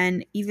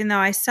 And even though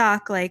I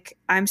suck, like,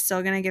 I'm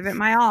still going to give it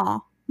my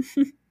all.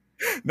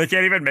 They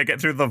can't even make it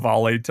through the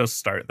volley to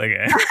start the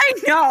game. I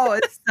know.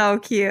 It's so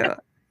cute.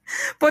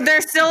 But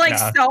they're still like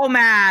so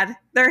mad.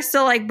 They're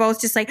still like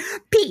both just like,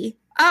 P.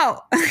 Oh.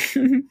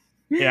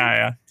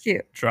 Yeah.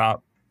 Cute.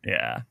 Drop.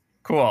 Yeah.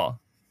 Cool.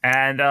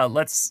 And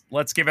let's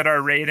give it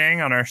our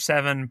rating on our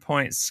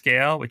 7-point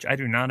scale, which I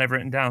do not have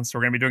written down. So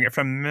we're going to be doing it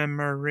from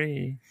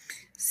memory.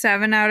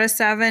 7 out of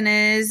 7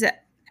 is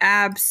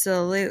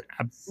absolutely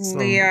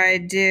I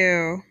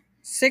do.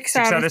 6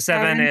 out of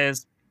 7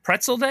 is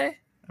pretzel day.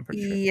 Sure.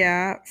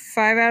 Yeah.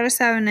 5 out of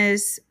 7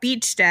 is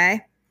beach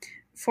day.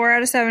 4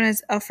 out of 7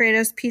 is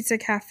Alfredo's Pizza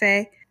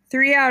Cafe.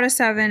 3 out of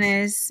 7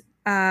 is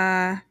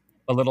A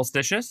Little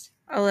Stitious.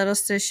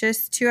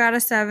 2 out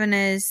of 7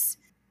 is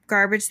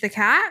Garbage the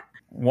Cat.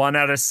 1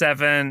 out of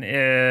 7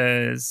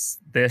 is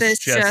This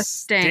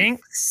just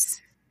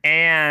stinks.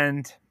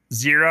 And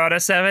 0 out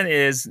of 7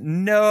 is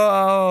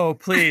no,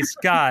 please,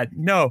 God,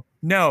 no.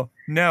 So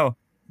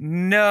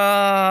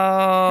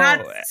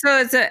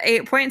it's an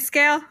 8-point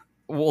scale?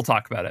 We'll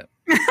talk about it.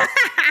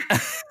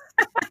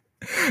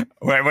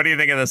 Wait, what do you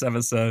think of this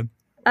episode?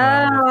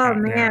 Oh,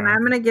 man. I'm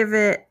going to give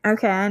it...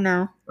 Okay, I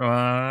know.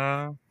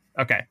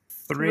 Okay.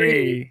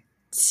 3,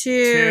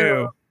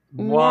 2,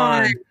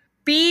 1.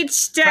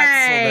 Beach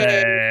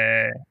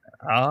day.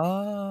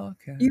 Oh,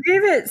 okay. You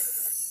gave it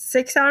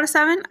 6 out of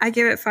 7? I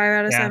gave it 5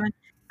 out of 7.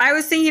 I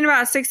was thinking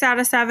about 6 out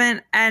of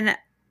 7, and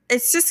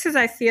it's just because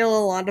I feel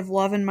a lot of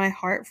love in my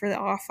heart for the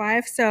off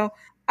 5, so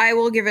I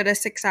will give it a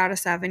 6 out of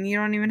 7. You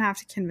don't even have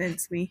to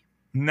convince me.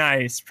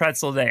 Nice.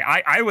 Pretzel day.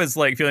 I was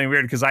like feeling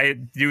weird because I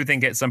do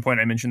think at some point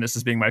I mentioned this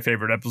as being my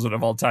favorite episode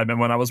of all time. And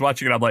when I was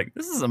watching it, I'm like,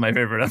 this isn't my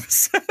favorite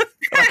episode.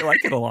 I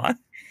like it a lot.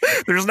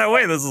 There's no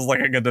way this is like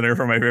a contender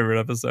for my favorite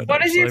episode.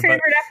 What is your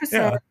favorite episode?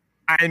 Yeah.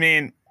 I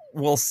mean,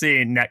 we'll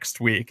see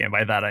next week. And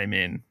by that, I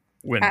mean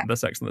when the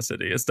Sex and the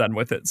City is done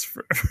with its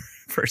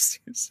first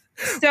season.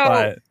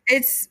 So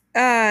it's,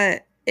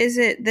 is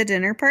it the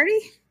dinner party?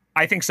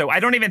 I think so. I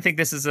don't even think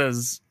this is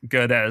as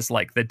good as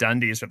like the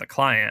Dundies or The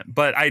Client,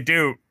 but I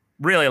do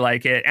really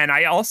like it. And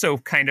I also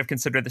kind of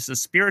consider this a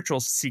spiritual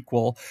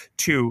sequel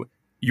to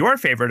your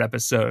favorite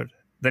episode,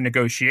 The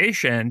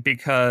Negotiation,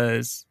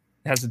 because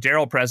it has a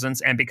Daryl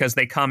presence and because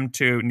they come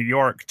to New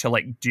York to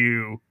like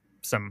do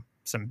some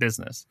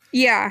business.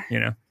 Yeah. You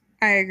know?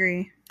 I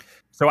agree.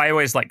 So I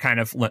always like kind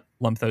of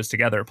lump those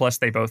together. Plus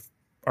they both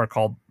are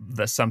called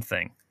The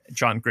Something.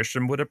 John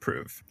Grisham would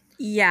approve.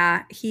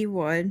 Yeah, he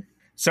would.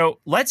 So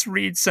let's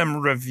read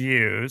some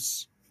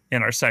reviews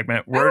in our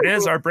segment. Word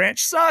is our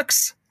branch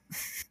sucks.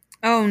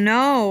 Oh,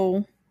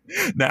 no.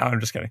 No, I'm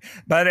just kidding.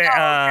 But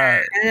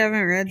I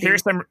haven't read these.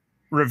 Here's some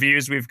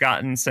reviews we've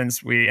gotten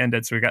since we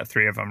ended. So we got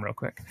 3 of them real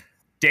quick.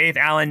 Dave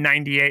Allen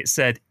 98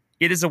 said,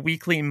 "It is a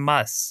weekly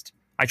must.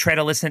 I try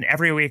to listen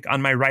every week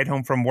on my ride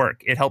home from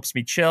work. It helps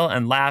me chill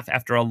and laugh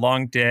after a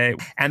long day.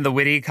 And the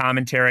witty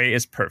commentary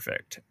is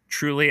perfect.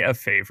 Truly a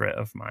favorite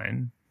of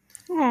mine."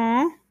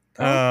 Aw.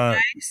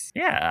 Nice.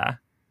 Yeah.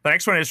 The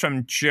next one is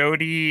from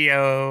Jody.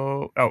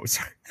 Oh,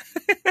 sorry.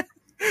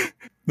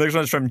 The next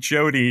one is from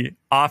Jody,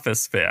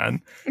 Office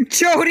fan.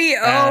 Jody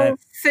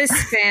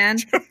Office fan.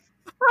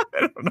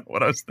 I don't know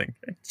what I was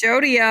thinking.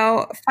 Jody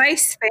O,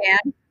 Feist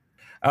fan.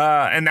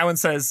 And that one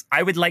says,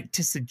 I would like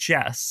to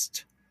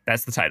suggest,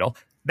 that's the title,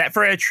 that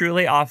for a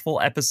truly awful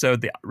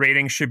episode, the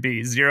rating should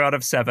be 0 out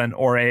of 7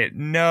 or a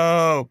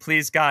no,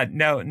 please God,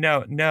 no,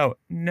 no, no,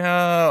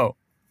 no,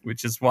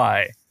 which is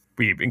why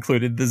we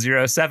included the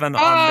 0-7 on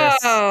this.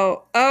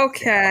 Oh,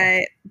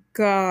 okay.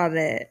 Got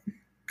it.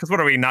 Because what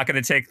are we not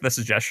going to take the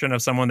suggestion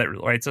of someone that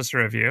writes us a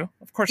review?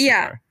 Of course we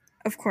are.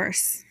 Of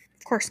course.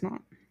 Of course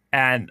not.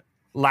 And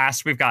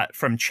last we've got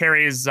from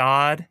Cherry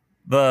Zod.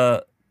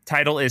 The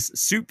title is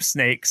Soup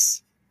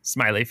Snakes,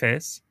 smiley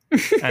face.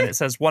 And it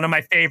says, one of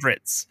my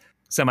favorites,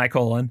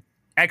 semicolon,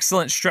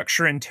 excellent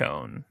structure and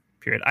tone,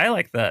 period. I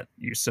like that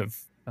use of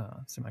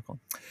semicolon.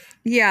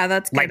 Yeah,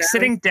 that's good. Like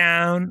sitting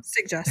down.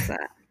 Suggest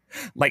that.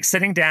 Like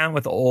sitting down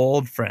with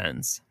old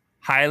friends.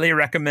 Highly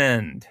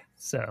recommend.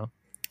 So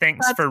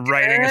thanks for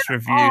writing us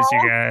reviews,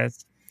 you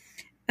guys.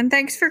 And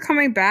thanks for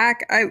coming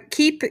back.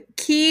 Keep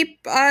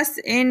us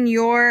in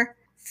your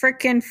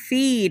freaking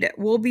feed.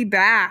 We'll be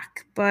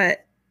back,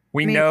 but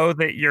we know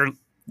that you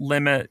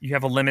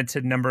have a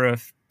limited number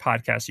of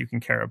podcasts you can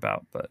care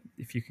about, but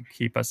if you can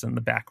keep us in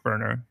the back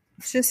burner,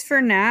 just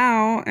for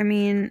now, I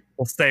mean,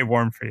 we'll stay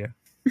warm for you.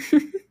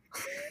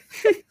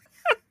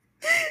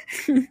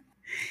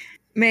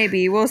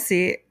 Maybe we'll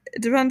see.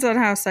 It depends on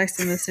how Sex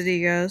and the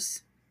City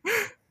goes.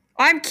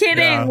 I'm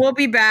kidding. Yeah. We'll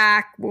be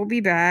back.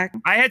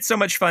 I had so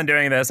much fun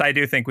doing this. I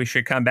do think we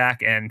should come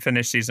back and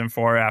finish season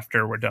 4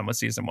 after we're done with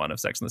season 1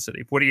 of Sex and the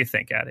City. What do you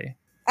think, Addie?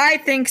 I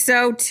think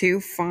so too.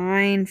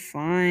 Fine.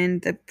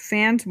 The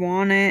fans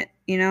want it,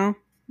 you know.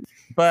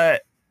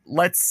 But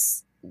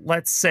let's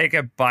say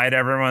goodbye to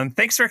everyone.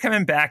 Thanks for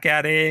coming back,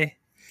 Addie.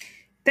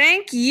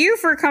 Thank you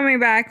for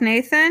coming back,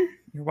 Nathan.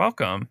 You're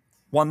welcome.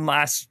 One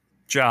last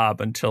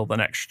job until the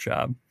next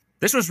job.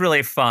 This was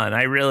really fun.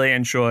 I really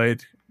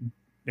enjoyed.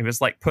 It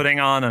was like putting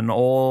on an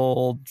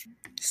old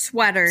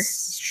sweater.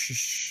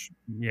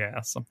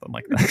 Yeah, something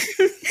like that.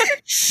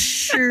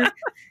 Sure.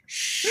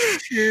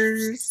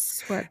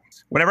 Sweat.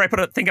 Whenever I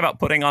think about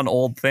putting on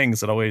old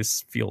things, it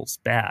always feels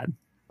bad.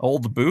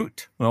 Old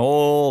boot, an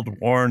old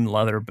worn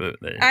leather boot.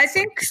 I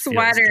think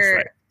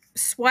sweater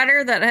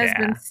that has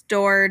been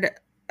stored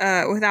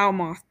without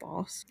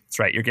mothballs. That's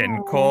right. You're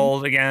getting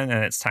cold again,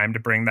 and it's time to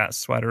bring that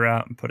sweater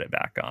out and put it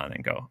back on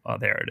and go, oh,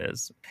 there it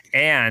is.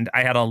 And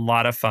I had a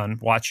lot of fun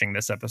watching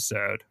this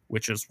episode,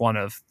 which is one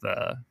of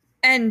the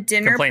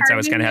complaints I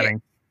was kind of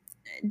having.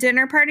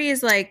 Dinner party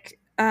is like,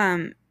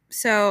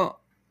 so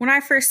when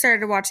I first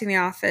started watching The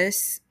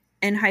Office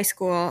in high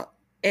school,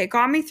 it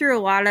got me through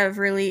a lot of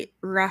really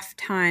rough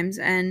times.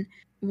 And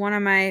one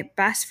of my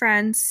best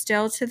friends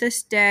still to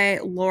this day,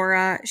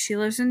 Laura, she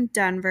lives in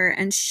Denver,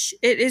 and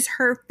it is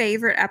her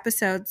favorite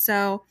episode.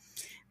 So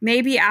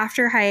maybe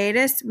after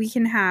hiatus, we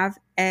can have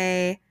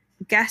a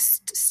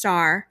guest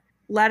star.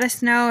 Let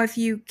us know if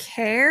you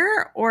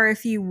care or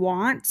if you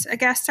want a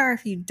guest star,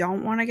 if you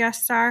don't want a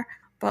guest star.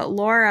 But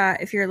Laura,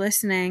 if you're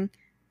listening,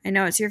 I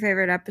know it's your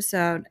favorite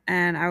episode,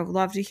 and I would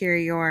love to hear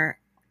your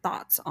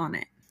thoughts on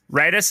it.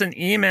 Write us an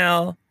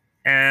email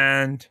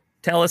and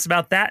tell us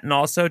about that. And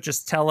also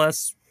just tell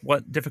us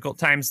what difficult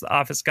times The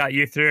Office got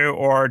you through,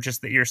 or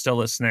just that you're still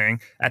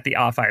listening at the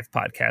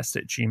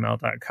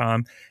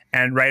off5podcast@gmail.com.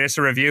 And write us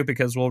a review,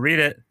 because we'll read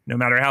it no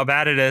matter how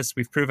bad it is.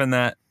 We've proven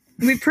that.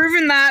 We've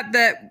proven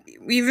that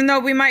even though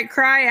we might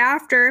cry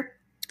after,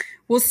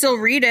 we'll still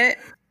read it.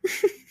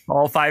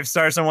 All 5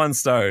 stars and 1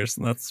 stars.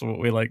 And that's what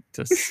we like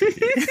to see.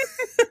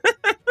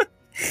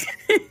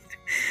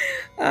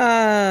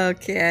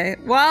 Okay.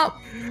 Well,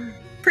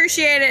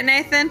 appreciate it,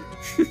 Nathan.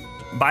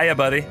 Bye,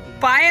 buddy.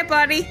 Bye,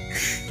 buddy.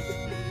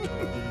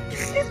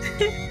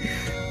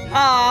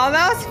 Aw,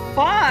 that was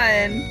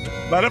fun.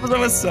 That episode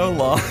was so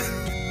long.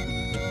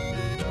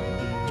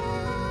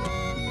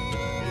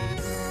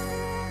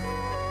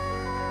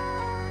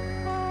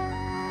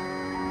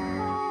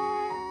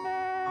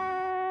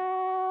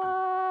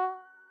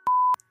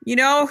 You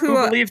know who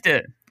believed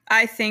it?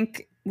 I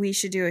think we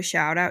should do a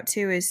shout out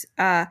to is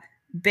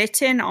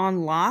Bitten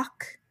on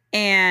Lock.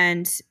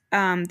 And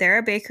they're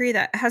a bakery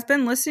that has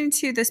been listening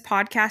to this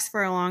podcast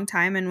for a long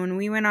time. And when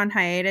we went on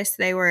hiatus,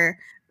 they were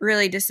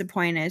really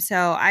disappointed.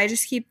 So I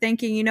just keep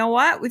thinking, you know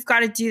what? We've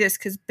got to do this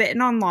because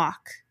Bitten on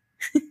Lock.